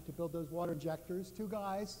factory, to build those water injectors. Two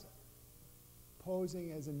guys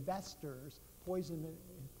posing as investors poisoned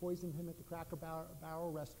him at the Cracker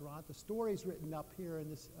Barrel restaurant. The story's written up here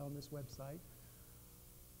on this website.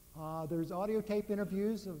 There's audio tape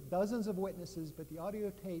interviews of dozens of witnesses, but the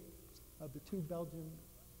audio tape of the two Belgian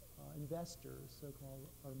investors, so-called,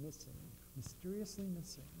 are missing, mysteriously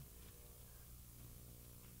missing.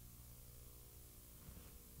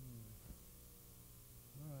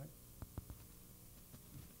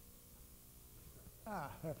 All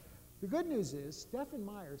right. The good news is Stephen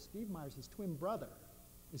Myers, Steve Myers, his twin brother,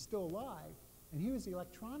 is still alive, and he was the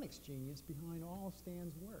electronics genius behind all of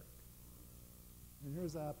Stan's work. And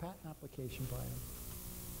here's a patent application by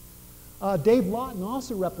him. Dave Lawton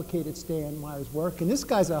also replicated Stan Myers' work, and this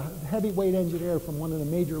guy's a heavyweight engineer from one of the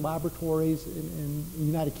major laboratories in the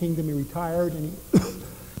United Kingdom. He retired, and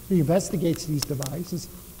he investigates these devices.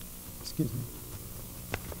 Excuse me.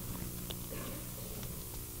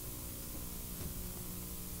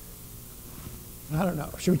 I don't know.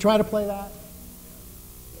 Should we try to play that?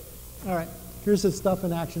 All right. Here's his stuff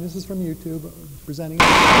in action. This is from YouTube, presenting.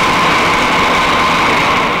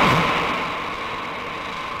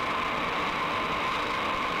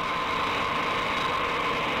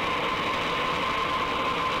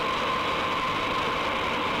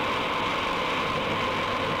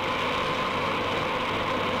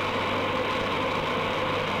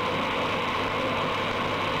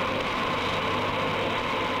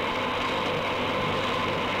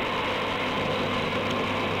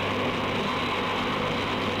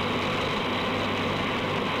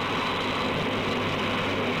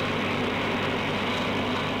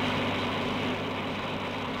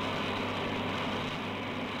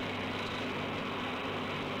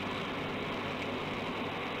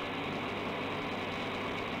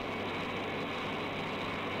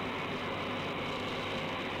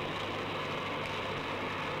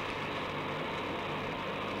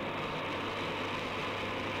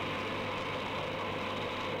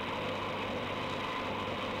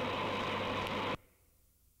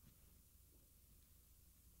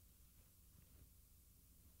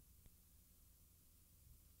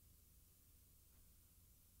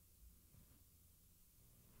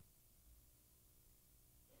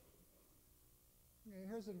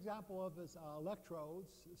 Here's an example of his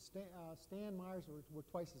electrodes. Stan Myers were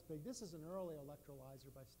twice as big. This is an early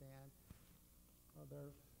electrolyzer by Stan.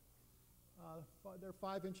 They're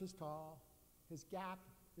 5 inches tall. His gap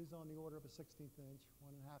is on the order of a 16th inch,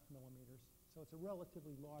 1.5 millimeters. So it's a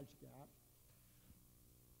relatively large gap.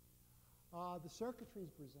 The circuitry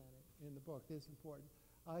is presented in the book. This is important.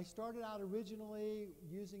 I started out originally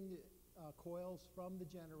using coils from the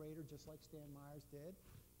generator, just like Stan Myers did.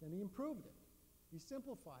 Then he improved it. He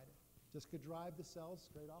simplified it. Just could drive the cells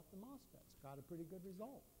straight off the MOSFETs. Got a pretty good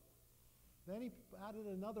result. Then he added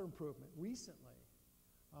another improvement recently.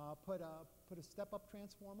 Put a step-up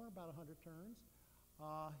transformer, about 100 turns.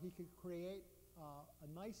 He could create a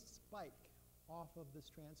nice spike off of this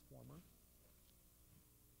transformer.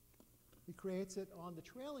 He creates it on the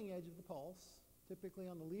trailing edge of the pulse, typically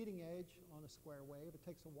on the leading edge on a square wave. It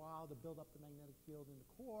takes a while to build up the magnetic field in the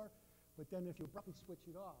core, but then if you abruptly switch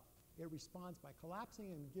it off, it responds by collapsing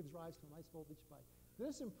and gives rise to a nice voltage spike.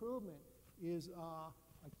 This improvement is a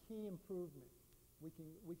key improvement. We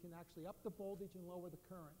can actually up the voltage and lower the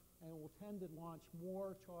current, and it will tend to launch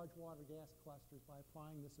more charged water gas clusters by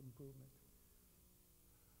applying this improvement.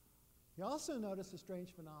 He also noticed a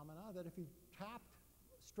strange phenomena that if he tapped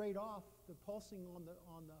straight off the pulsing on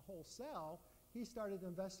the whole cell, he started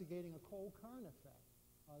investigating a cold current effect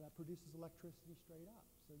that produces electricity straight up.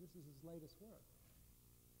 So this is his latest work.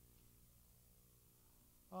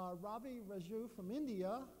 Ravi Raju from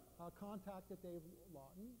India contacted Dave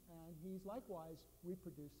Lawton, and he's likewise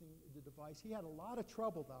reproducing the device. He had a lot of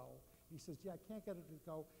trouble, though. He says, yeah, I can't get it to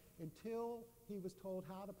go until he was told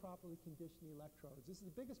how to properly condition the electrodes. This is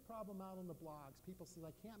the biggest problem out on the blogs. People say,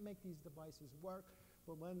 I can't make these devices work,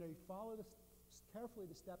 but when they follow carefully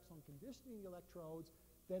the steps on conditioning the electrodes,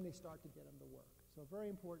 then they start to get them to work. So a very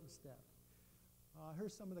important step.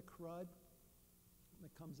 Here's some of the crud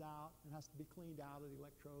that comes out and has to be cleaned out of the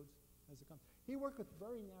electrodes as it comes. He worked with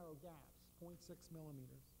very narrow gaps, 0.6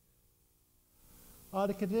 millimeters.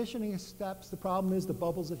 The conditioning steps, the problem is the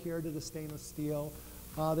bubbles adhere to the stainless steel.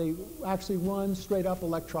 They actually run straight up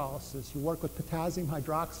electrolysis. You work with potassium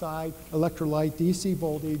hydroxide, electrolyte, DC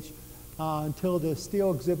voltage, until the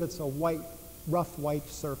steel exhibits a white, rough white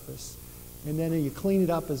surface. And then you clean it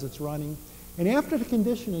up as it's running. And after the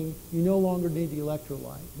conditioning, you no longer need the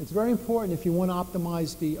electrolyte. It's very important if you want to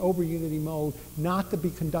optimize the over-unity mode not to be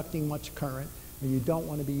conducting much current, and you don't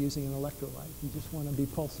want to be using an electrolyte. You just want to be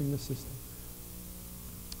pulsing the system.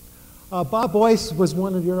 Bob Boyce was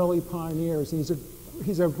one of the early pioneers.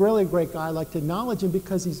 He's a really great guy. I like to acknowledge him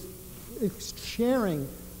because he's sharing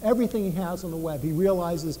everything he has on the web. He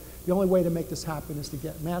realizes the only way to make this happen is to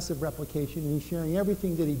get massive replication, and he's sharing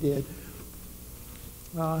everything that he did.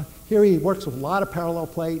 Here he works with a lot of parallel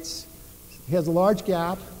plates. He has a large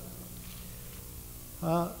gap.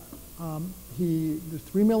 The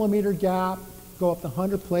 3 millimeter gap, go up to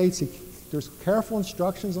 100 plates. There's careful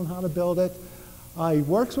instructions on how to build it. He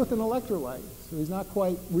works with an electrolyte, so he's not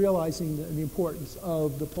quite realizing the importance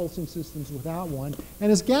of the pulsing systems without one. And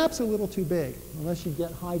his gap's a little too big, unless you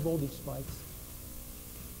get high voltage spikes.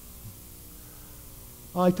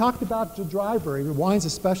 I talked about the driver. He winds a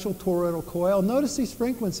special toroidal coil. Notice these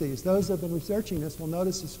frequencies. Those that have been researching this will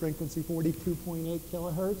notice this frequency, 42.8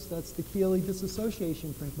 kilohertz. That's the Keeley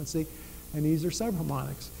dissociation frequency, and these are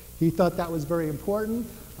subharmonics. He thought that was very important.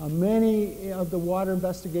 Many of the water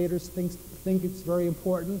investigators think it's very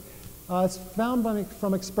important. It's found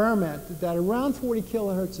from experiment that around 40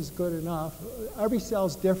 kilohertz is good enough. Every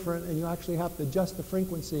cell's different, and you actually have to adjust the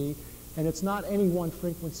frequency, and it's not any one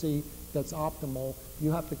frequency that's optimal.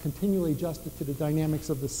 You have to continually adjust it to the dynamics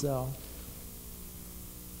of the cell.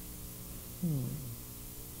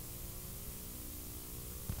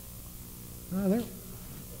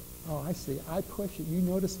 Oh, I see. I push it. You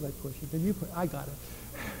notice that I push it. Then you push. I got it.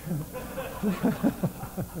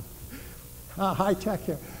 High tech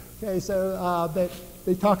here. Okay, so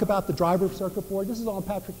they talk about the driver circuit board. This is on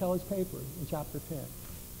Patrick Kelly's paper in chapter 10.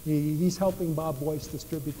 He's helping Bob Boyce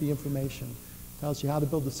distribute the information. Tells you how to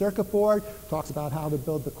build the circuit board, talks about how to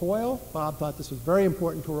build the coil. Bob thought this was very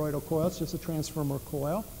important toroidal coil. It's just a transformer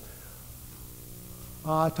coil.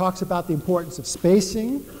 Talks about the importance of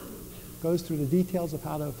spacing. Goes through the details of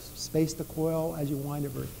how to space the coil as you wind it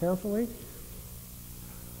very carefully.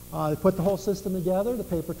 They put the whole system together. The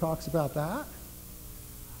paper talks about that.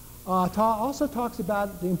 Also talks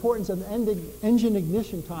about the importance of engine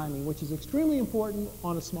ignition timing, which is extremely important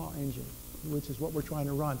on a small engine, which is what we're trying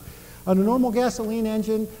to run. On a normal gasoline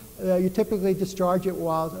engine, you typically discharge it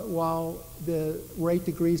while we're 8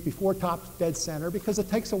 degrees before top dead center, because it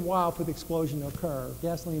takes a while for the explosion to occur.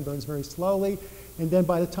 Gasoline burns very slowly, and then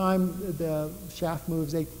by the time the shaft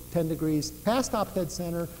moves 10 degrees past top dead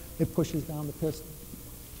center, it pushes down the piston.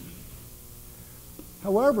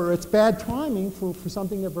 However, it's bad timing for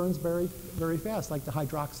something that burns very, very fast, like the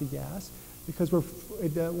hydroxy gas, because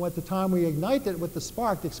at the time we ignite it with the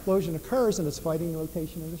spark, the explosion occurs and it's fighting the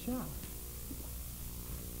rotation of the shaft.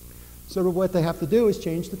 So what they have to do is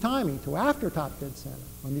change the timing to after top dead center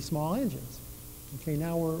on these small engines. Okay,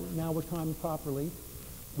 now we're timed properly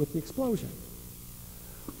with the explosion.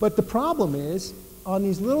 But the problem is, on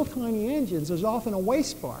these little tiny engines, there's often a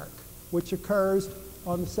waste spark, which occurs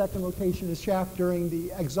on the second rotation of the shaft during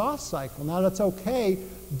the exhaust cycle. Now that's okay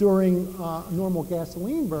during normal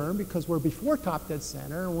gasoline burn because we're before top dead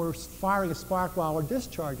center and we're firing a spark while we're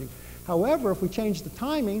discharging. However, if we change the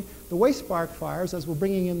timing, the waste spark fires as we're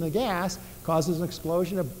bringing in the gas, causes an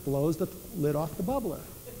explosion that blows the lid off the bubbler.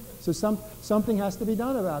 So something has to be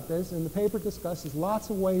done about this, and the paper discusses lots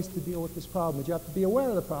of ways to deal with this problem, but you have to be aware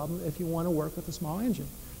of the problem if you want to work with a small engine.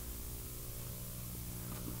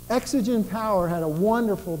 Exogen Power had a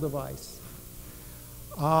wonderful device.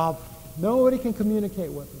 Nobody can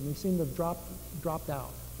communicate with them. They seem to have dropped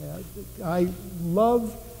out. Yeah, I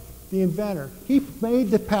love the inventor. He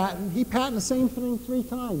made the patent. He patented the same thing 3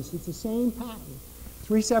 times. It's the same patent,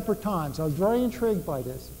 3 separate times. I was very intrigued by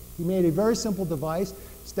this. He made a very simple device.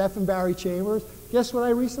 Stephen Barry Chambers. Guess what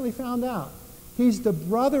I recently found out? He's the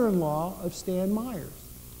brother-in-law of Stan Myers.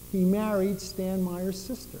 He married Stan Myers'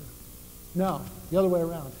 sister. No, the other way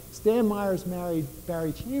around. Stan Myers married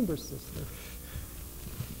Barry Chambers' sister.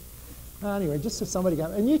 Anyway, just so somebody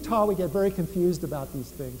got, in Utah we get very confused about these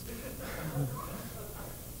things.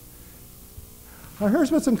 Now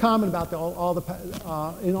here's what's in common about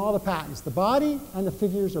in all the patents. The body and the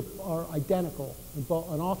figures are identical in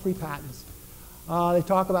all 3 patents. They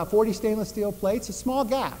talk about 40 stainless steel plates, a small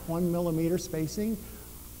gap, 1 millimeter spacing,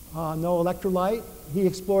 no electrolyte. He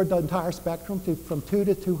explored the entire spectrum from 2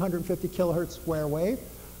 to 250 kilohertz square wave.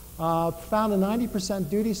 Found a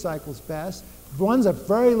 90% duty cycles best. Runs at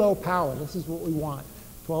very low power. This is what we want.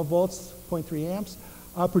 12 volts, 0.3 amps.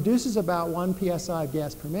 Produces about 1 psi of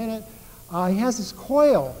gas per minute. He has this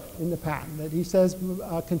coil in the patent that he says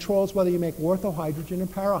controls whether you make orthohydrogen and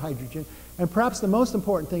parahydrogen. And perhaps the most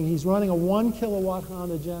important thing, he's running a 1 kilowatt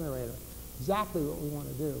Honda generator. Exactly what we want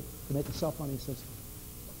to do to make a self-running system.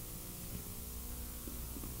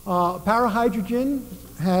 Parahydrogen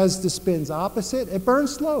has the spins opposite. It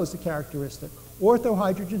burns slow is the characteristic.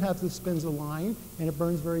 Orthohydrogen has the spins aligned, and it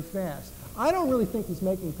burns very fast. I don't really think he's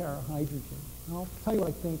making parahydrogen. I'll tell you what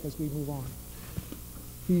I think as we move on.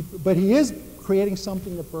 But he is creating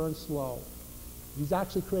something that burns slow. He's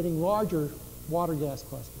actually creating larger water gas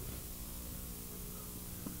clusters.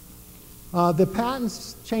 The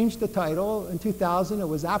patents changed the title. In 2000, it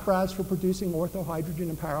was apparatus for producing orthohydrogen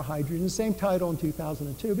and parahydrogen. The same title in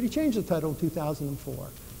 2002, but he changed the title in 2004.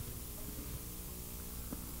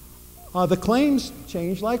 The claims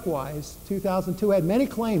changed likewise. 2002 had many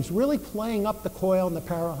claims, really playing up the coil and the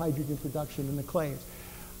parahydrogen production in the claims.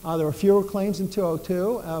 There were fewer claims in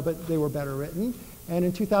 2002, but they were better written. And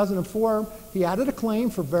in 2004, he added a claim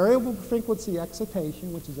for variable frequency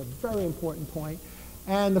excitation, which is a very important point.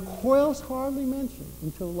 And the coil's hardly mentioned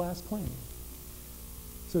until the last claim.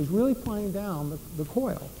 So he's really playing down the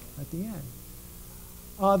coil at the end.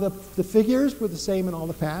 The figures were the same in all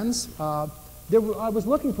the patents. I was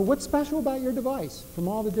looking for what's special about your device from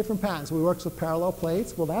all the different patents. He works with parallel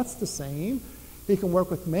plates. Well, that's the same. He can work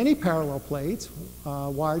with many parallel plates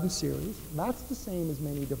wired in series. That's the same as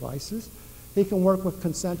many devices. He can work with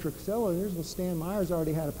concentric cylinders. Well, Stan Myers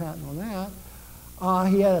already had a patent on that.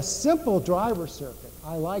 He had a simple driver circuit.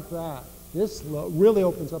 I like that. This really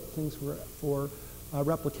opens up things for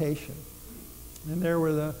replication. And there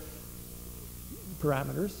were the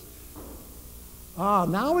parameters.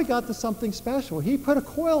 Now we got to something special. He put a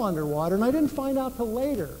coil underwater, and I didn't find out till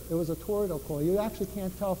later it was a toroidal coil. You actually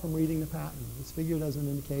can't tell from reading the patent. This figure doesn't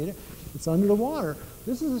indicate it. It's under the water.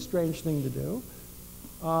 This is a strange thing to do.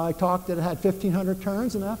 I talked that it had 1,500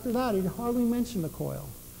 turns, and after that, he hardly mentioned the coil.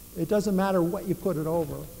 It doesn't matter what you put it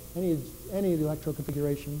over, any of the electro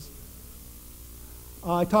configurations.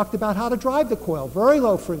 I talked about how to drive the coil, very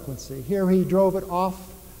low frequency. Here he drove it off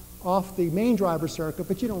the main driver circuit,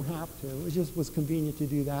 but you don't have to. It just was convenient to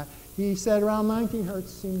do that. He said around 19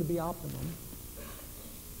 hertz seemed to be optimum.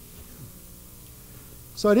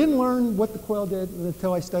 So I didn't learn what the coil did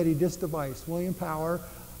until I studied this device. William Power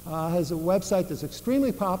has a website that's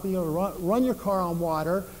extremely popular. Run your car on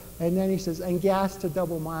water, and then he says, and gas to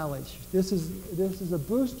double mileage. This is a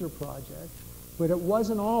booster project, but it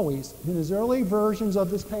wasn't always. In his early versions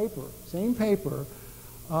of this paper, same paper,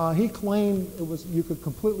 he claimed you could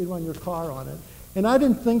completely run your car on it. And I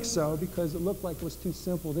didn't think so because it looked like it was too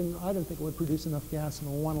simple. I didn't think it would produce enough gas in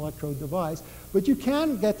a one electrode device. But you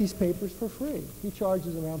can get these papers for free. He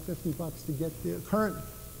charges around $50 to get the current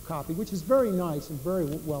copy, which is very nice and very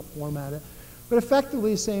well formatted. but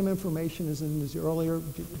effectively the same information as in the earlier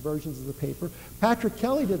versions of the paper. Patrick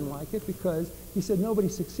Kelly didn't like it because he said nobody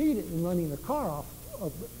succeeded in running their car off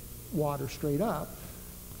of water straight up.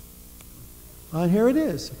 And here it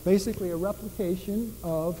is, basically a replication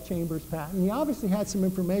of Chambers' patent. He obviously had some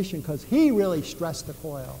information because he really stressed the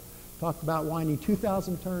coil. Talked about winding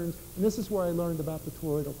 2,000 turns, and this is where I learned about the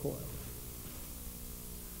toroidal coil.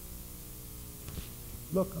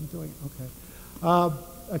 Look, I'm doing it, okay.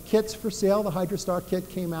 Kits for sale, the HydroStar kit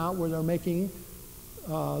came out where they're making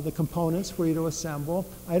the components for you to assemble.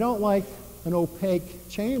 I don't like an opaque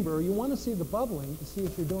chamber. You want to see the bubbling to see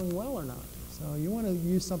if you're doing well or not. So you want to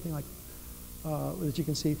use something like that you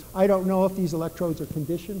can see. I don't know if these electrodes are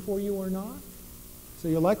conditioned for you or not. So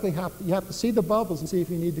you likely have to see the bubbles and see if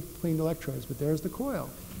you need to clean the electrodes. But there's the coil,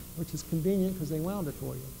 which is convenient because they wound it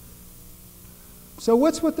for you. So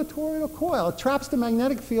what's with the toroidal coil? It traps the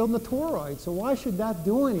magnetic field in the toroid. So why should that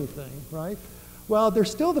do anything, right? Well,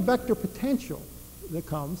 there's still the vector potential that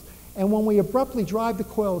comes. And when we abruptly drive the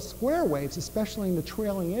coil of square waves, especially in the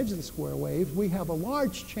trailing edge of the square wave, we have a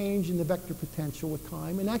large change in the vector potential with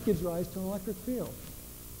time, and that gives rise to an electric field.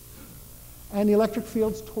 And the electric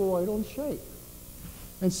field's toroidal in shape.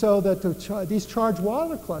 And so that these charged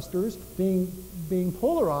water clusters being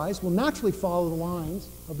polarized will naturally follow the lines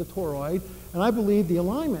of the toroid. And I believe the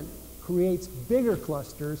alignment creates bigger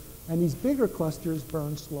clusters, and these bigger clusters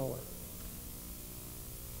burn slower.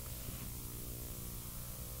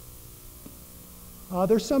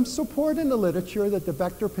 There's some support in the literature that the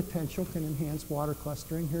vector potential can enhance water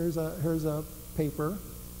clustering. Here's a paper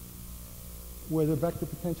where the vector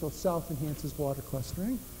potential itself enhances water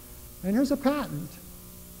clustering. And here's a patent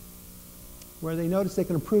where they notice they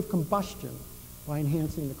can improve combustion by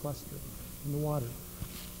enhancing the cluster in the water.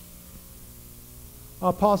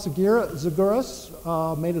 Paul Zagouras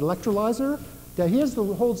made an electrolyzer that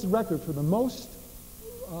holds the record for the most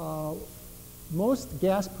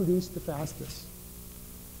gas produced the fastest.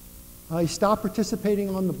 He stopped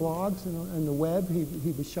participating on the blogs and the web.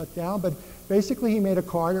 He was shut down. But basically, he made a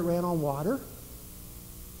car that ran on water.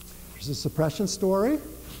 There's a suppression story.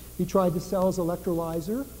 He tried to sell his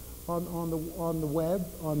electrolyzer on the web,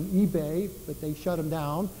 on eBay, but they shut him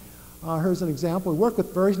down. Here's an example. We work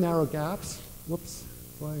with very narrow gaps. Whoops.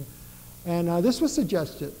 And this was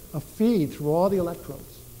suggested, a feed through all the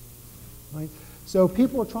electrodes. Right? So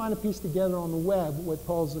people were trying to piece together on the web what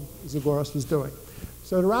Paul Zagouras was doing.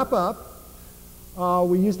 So to wrap up,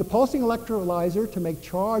 we used the pulsing electrolyzer to make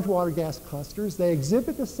charged water gas clusters. They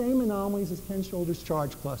exhibit the same anomalies as Ken Shoulders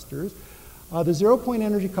charge clusters. The zero-point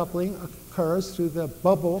energy coupling occurs through the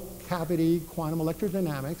bubble cavity quantum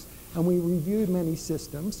electrodynamics, and we reviewed many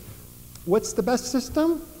systems. What's the best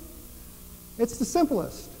system? It's the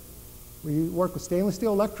simplest. We work with stainless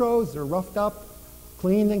steel electrodes. They're roughed up,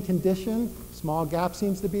 cleaned, and conditioned. Small gap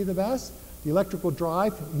seems to be the best. The electrical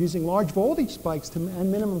drive, using large voltage spikes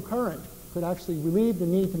and minimum current, could actually relieve the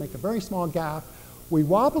need to make a very small gap. We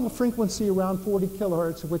wobble the frequency around 40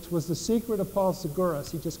 kilohertz, which was the secret of Paul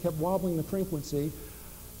Zagouras. He just kept wobbling the frequency.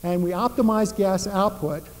 And we optimized gas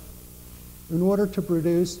output in order to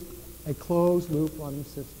produce a closed-loop running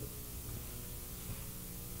system.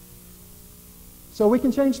 So we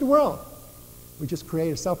can change the world. We just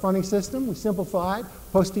create a self-running system. We simplify it,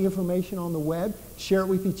 post the information on the web, share it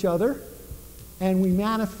with each other, and we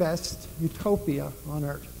manifest utopia on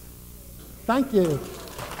Earth. Thank you.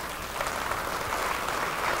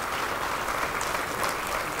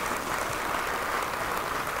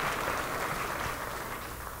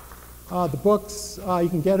 The books, you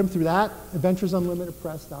can get them through that,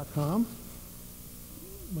 adventuresunlimitedpress.com,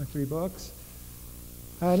 my 3 books.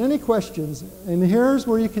 And any questions? And here's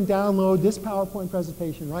where you can download this PowerPoint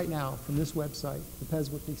presentation right now from this website, the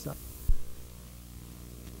PESWiki site.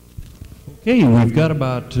 Okay, we've got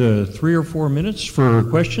about 3 or 4 minutes for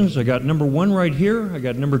questions. I got number 1 right here. I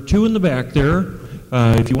got number 2 in the back there.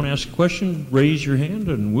 If you want to ask a question, raise your hand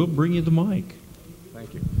and we'll bring you the mic.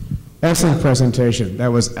 Thank you. Excellent presentation.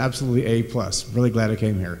 That was absolutely A+. Really glad I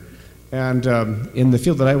came here. And in the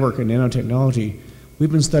field that I work in, nanotechnology,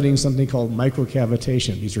 we've been studying something called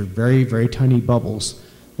microcavitation. These are very, very tiny bubbles.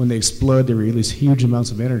 When they explode, they release huge amounts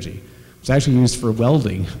of energy. It's actually used for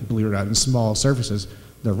welding, believe it or not, in small surfaces.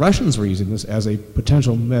 The Russians were using this as a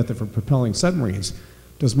potential method for propelling submarines.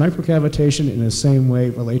 Does microcavitation in the same way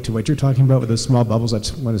relate to what you're talking about with the small bubbles? I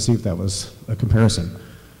just want to see if that was a comparison.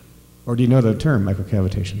 Or do you know the term,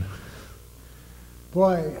 microcavitation?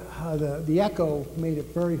 Boy, the echo made it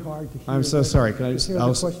very hard to hear. I'm so sorry. Can I just,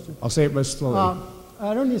 I'll say it much slowly.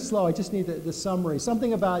 I don't need slow. I just need the summary.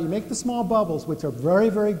 Something about you make the small bubbles, which are very,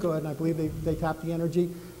 very good, and I believe they tap the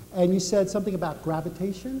energy, And you said something about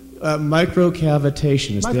gravitation?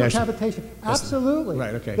 Microcavitation is the actual. Microcavitation, absolutely.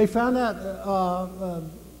 Right, okay. They found out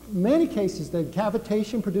many cases that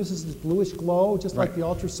cavitation produces this bluish glow, just like the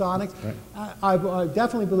ultrasonics. Right. I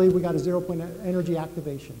definitely believe we got a zero-point energy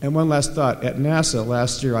activation. And one last thought. At NASA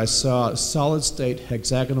last year, I saw solid-state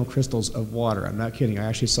hexagonal crystals of water. I'm not kidding. I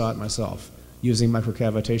actually saw it myself, using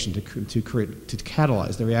microcavitation to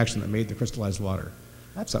catalyze the reaction that made the crystallized water.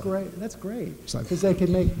 That's great. That's great. Because they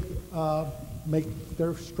can make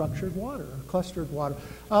their structured water, clustered water.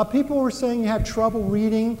 People were saying you had trouble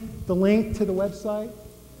reading the link to the website.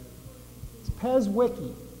 It's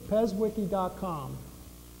PezWiki, pezwiki.com.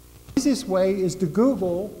 The easiest way is to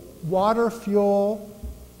Google water fuel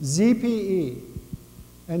ZPE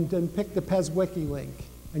and then pick the PezWiki link.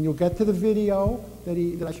 And you'll get to the video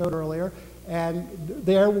that I showed earlier, and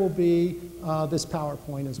there will be this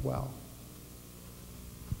PowerPoint as well.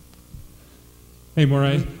 Hey,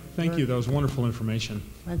 Moray, thank you. That was wonderful information.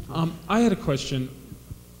 Thank you. I had a question.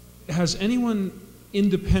 Has anyone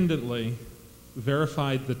independently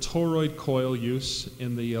verified the toroid coil use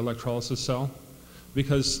in the electrolysis cell?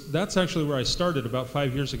 Because that's actually where I started about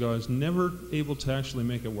 5 years ago. I was never able to actually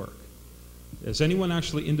make it work. Has anyone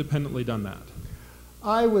actually independently done that?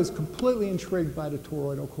 I was completely intrigued by the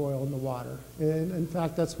toroidal coil in the water. And in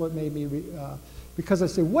fact, that's what made me, because I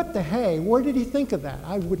said, what the hey, where did he think of that?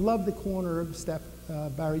 I would love to corner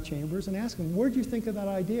Barry Chambers and ask him, where did you think of that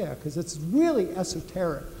idea? Because it's really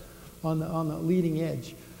esoteric on the leading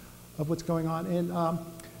edge of what's going on. And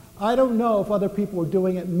I don't know if other people are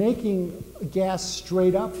doing it, making gas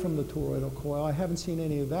straight up from the toroidal coil. I haven't seen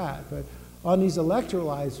any of that. But on these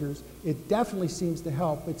electrolyzers, it definitely seems to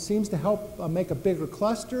help. It seems to help make a bigger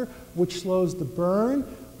cluster, which slows the burn,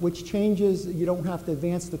 which changes, you don't have to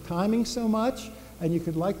advance the timing so much, and you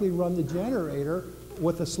could likely run the generator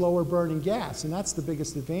with a slower burning gas. And that's the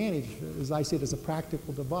biggest advantage, as I see it, as a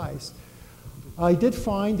practical device. I did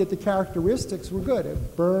find that the characteristics were good.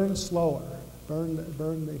 It burned slower, burned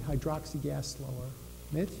the hydroxy gas slower.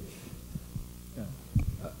 Mitch? Yeah.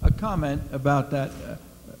 A comment about that,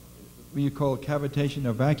 what you call cavitation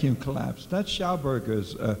or vacuum collapse. That's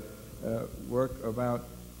Schauberger's work about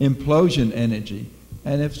implosion energy.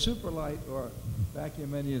 And if superlight or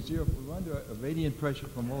vacuum energy is zero, we're under a radiant pressure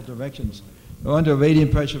from all directions. We're under a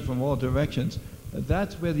radiant pressure from all directions.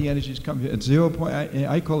 That's where the energies come here. At 0 point,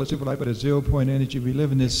 I call it superlight, but it's 0 point energy. We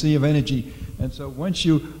live in this sea of energy. And so once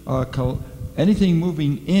you anything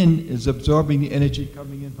moving in is absorbing the energy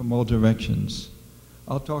coming in from all directions.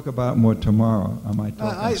 I'll talk about more tomorrow. I might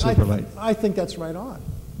talk on superlight. I think that's right on.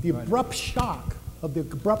 The abrupt shock of the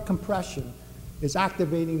abrupt compression is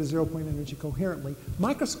activating the 0 point energy coherently,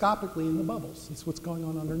 microscopically in the bubbles. That's what's going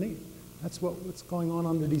on underneath. That's what's going on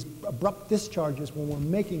under these abrupt discharges when we're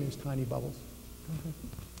making these tiny bubbles. Okay.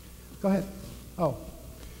 Go ahead. Oh.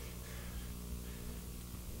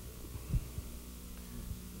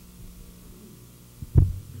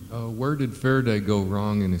 Where did Faraday go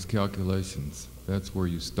wrong in his calculations? That's where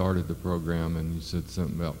you started the program, and you said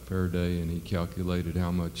something about Faraday, and he calculated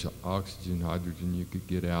how much oxygen, hydrogen you could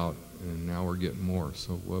get out, and now we're getting more.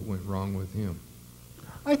 So what went wrong with him?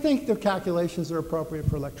 I think the calculations are appropriate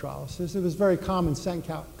for electrolysis. It was very common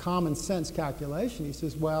sense calculation. He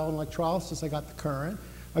says, well, in electrolysis, I got the current.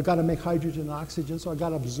 I got to make hydrogen and oxygen, so I got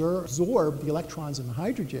to absorb the electrons and the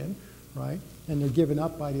hydrogen, right? And they're given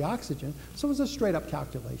up by the oxygen. So it was a straight-up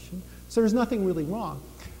calculation. So there's nothing really wrong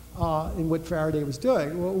in what Faraday was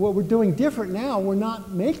doing. What we're doing different now, we're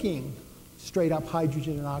not making straight-up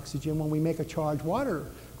hydrogen and oxygen when we make a charged water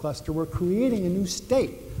cluster. We're creating a new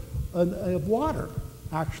state of water,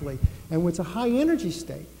 actually, and it's a high-energy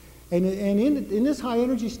state. And in this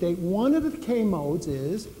high-energy state, one of the decay modes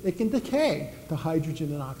is it can decay to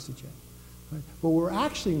hydrogen and oxygen. Right? What we're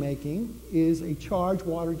actually making is a charged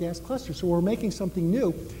water gas cluster. So we're making something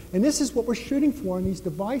new. And this is what we're shooting for in these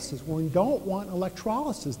devices. We don't want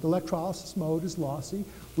electrolysis. The electrolysis mode is lossy.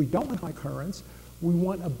 We don't want high currents. We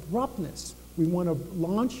want abruptness. We want to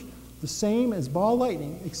launch the same as ball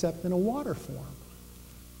lightning, except in a water form.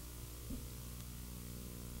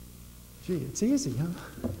 Gee, it's easy, huh?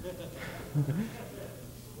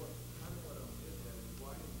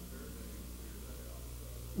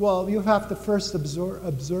 Well, you have to first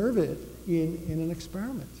observe it in an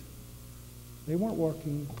experiment. They weren't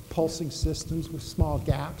working pulsing systems with small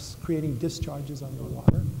gaps, creating discharges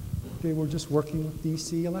underwater. They were just working with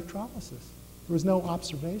DC electrolysis. There was no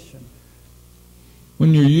observation.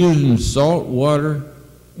 When you're using salt water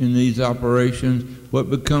in these operations, what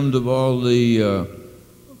becomes of all the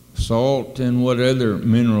salt and what other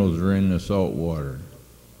minerals are in the salt water?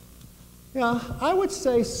 Yeah, I would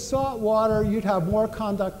say salt water, you'd have more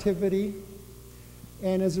conductivity,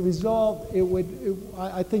 and as a result,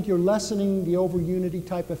 I think you're lessening the over-unity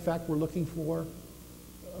type effect we're looking for.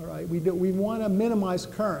 All right, we want to minimize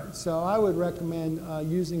current, so I would recommend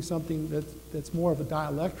using something that's more of a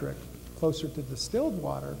dielectric, closer to distilled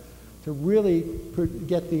water, to really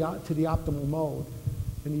get to the optimal mode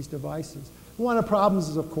in these devices. One of the problems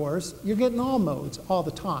is, of course, you're getting all modes all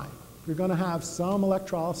the time. You're going to have some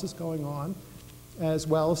electrolysis going on, as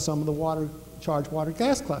well as some of the charged water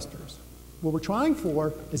gas clusters. What we're trying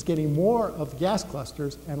for is getting more of the gas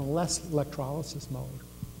clusters and a less electrolysis mode.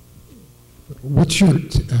 What's your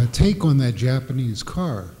take on that Japanese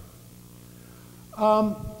car?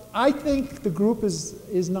 I think the group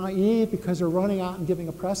is naive because they're running out and giving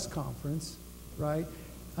a press conference, right?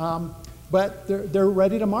 But they're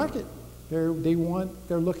ready to market. They're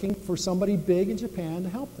looking for somebody big in Japan to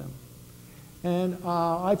help them. And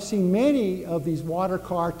I've seen many of these water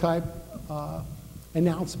car type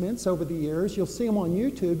announcements over the years. You'll see them on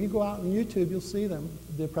YouTube. You go out on YouTube, you'll see them,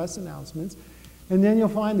 the press announcements. And then you'll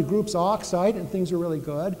find the group's all excited and things are really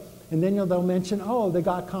good. And then they'll mention, oh, they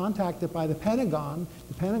got contacted by the Pentagon.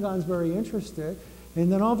 The Pentagon's very interested.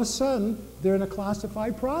 And then all of a sudden, they're in a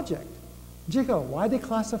classified project. Jiggo, why'd they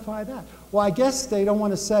classify that? Well, I guess they don't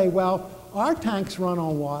want to say, well, our tanks run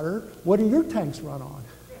on water. What do your tanks run on?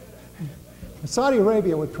 Saudi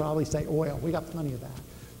Arabia would probably say oil. We got plenty of that.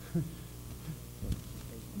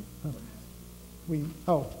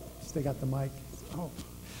 They got the mic. Oh,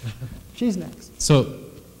 she's next. So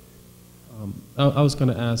I was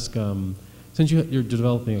going to ask, since you're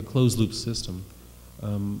developing a closed-loop system,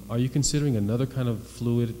 are you considering another kind of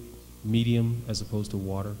fluid medium as opposed to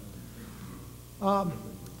water?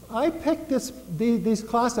 I picked these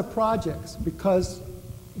class of projects because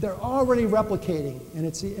they're already replicating, and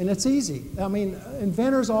it's easy. I mean,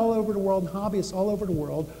 inventors all over the world, and hobbyists all over the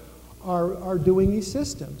world are doing these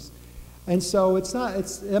systems. And so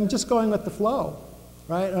I'm just going with the flow,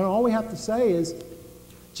 right? And all we have to say is,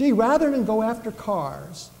 gee, rather than go after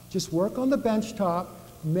cars, just work on the benchtop,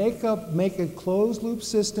 make a closed loop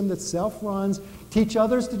system that self-runs, teach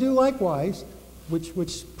others to do likewise, which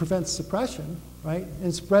prevents suppression, right?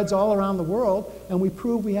 And spreads all around the world, and we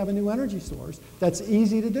prove we have a new energy source that's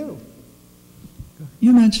easy to do.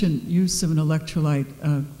 You mentioned use of an electrolyte,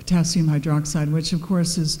 potassium hydroxide, which of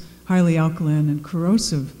course is highly alkaline and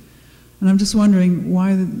corrosive. And I'm just wondering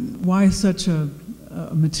why such a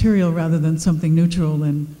material rather than something neutral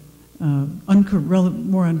and more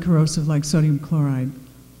uncorrosive like sodium chloride?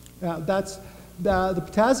 That's the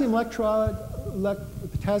potassium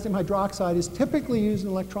potassium hydroxide is typically used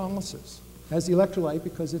in electrolysis as the electrolyte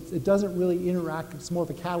because it doesn't really interact. It's more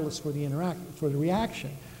of a catalyst for the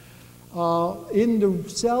reaction. In the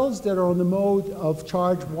cells that are on the mode of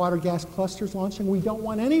charged water gas clusters launching, we don't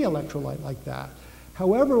want any electrolyte like that.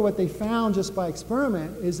 However, what they found just by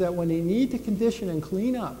experiment is that when they need to condition and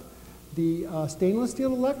clean up the stainless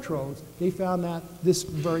steel electrodes, they found that this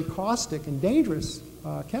very caustic and dangerous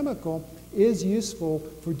chemical is useful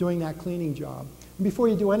for doing that cleaning job. And before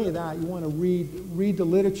you do any of that, you want to read the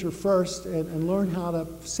literature first and learn how to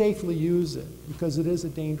safely use it because it is a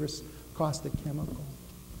dangerous caustic chemical.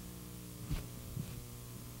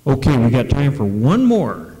 Okay, we got time for one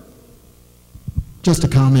more. Just a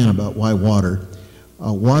comment about why water.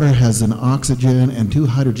 Water has an oxygen and 2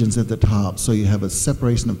 hydrogens at the top, so you have a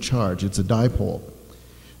separation of charge. It's a dipole.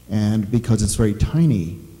 And because it's very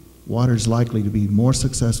tiny, water is likely to be more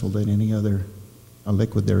successful than any other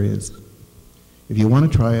liquid there is. If you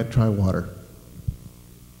want to try it, try water.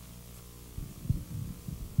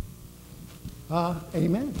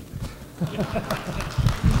 Amen.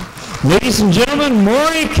 Ladies and gentlemen,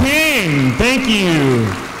 Moray King, thank you.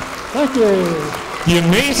 Thank you. The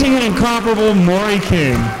amazing and incomparable Moray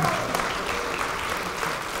King.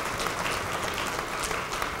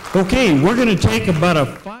 Okay, we're going to take about a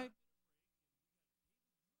 5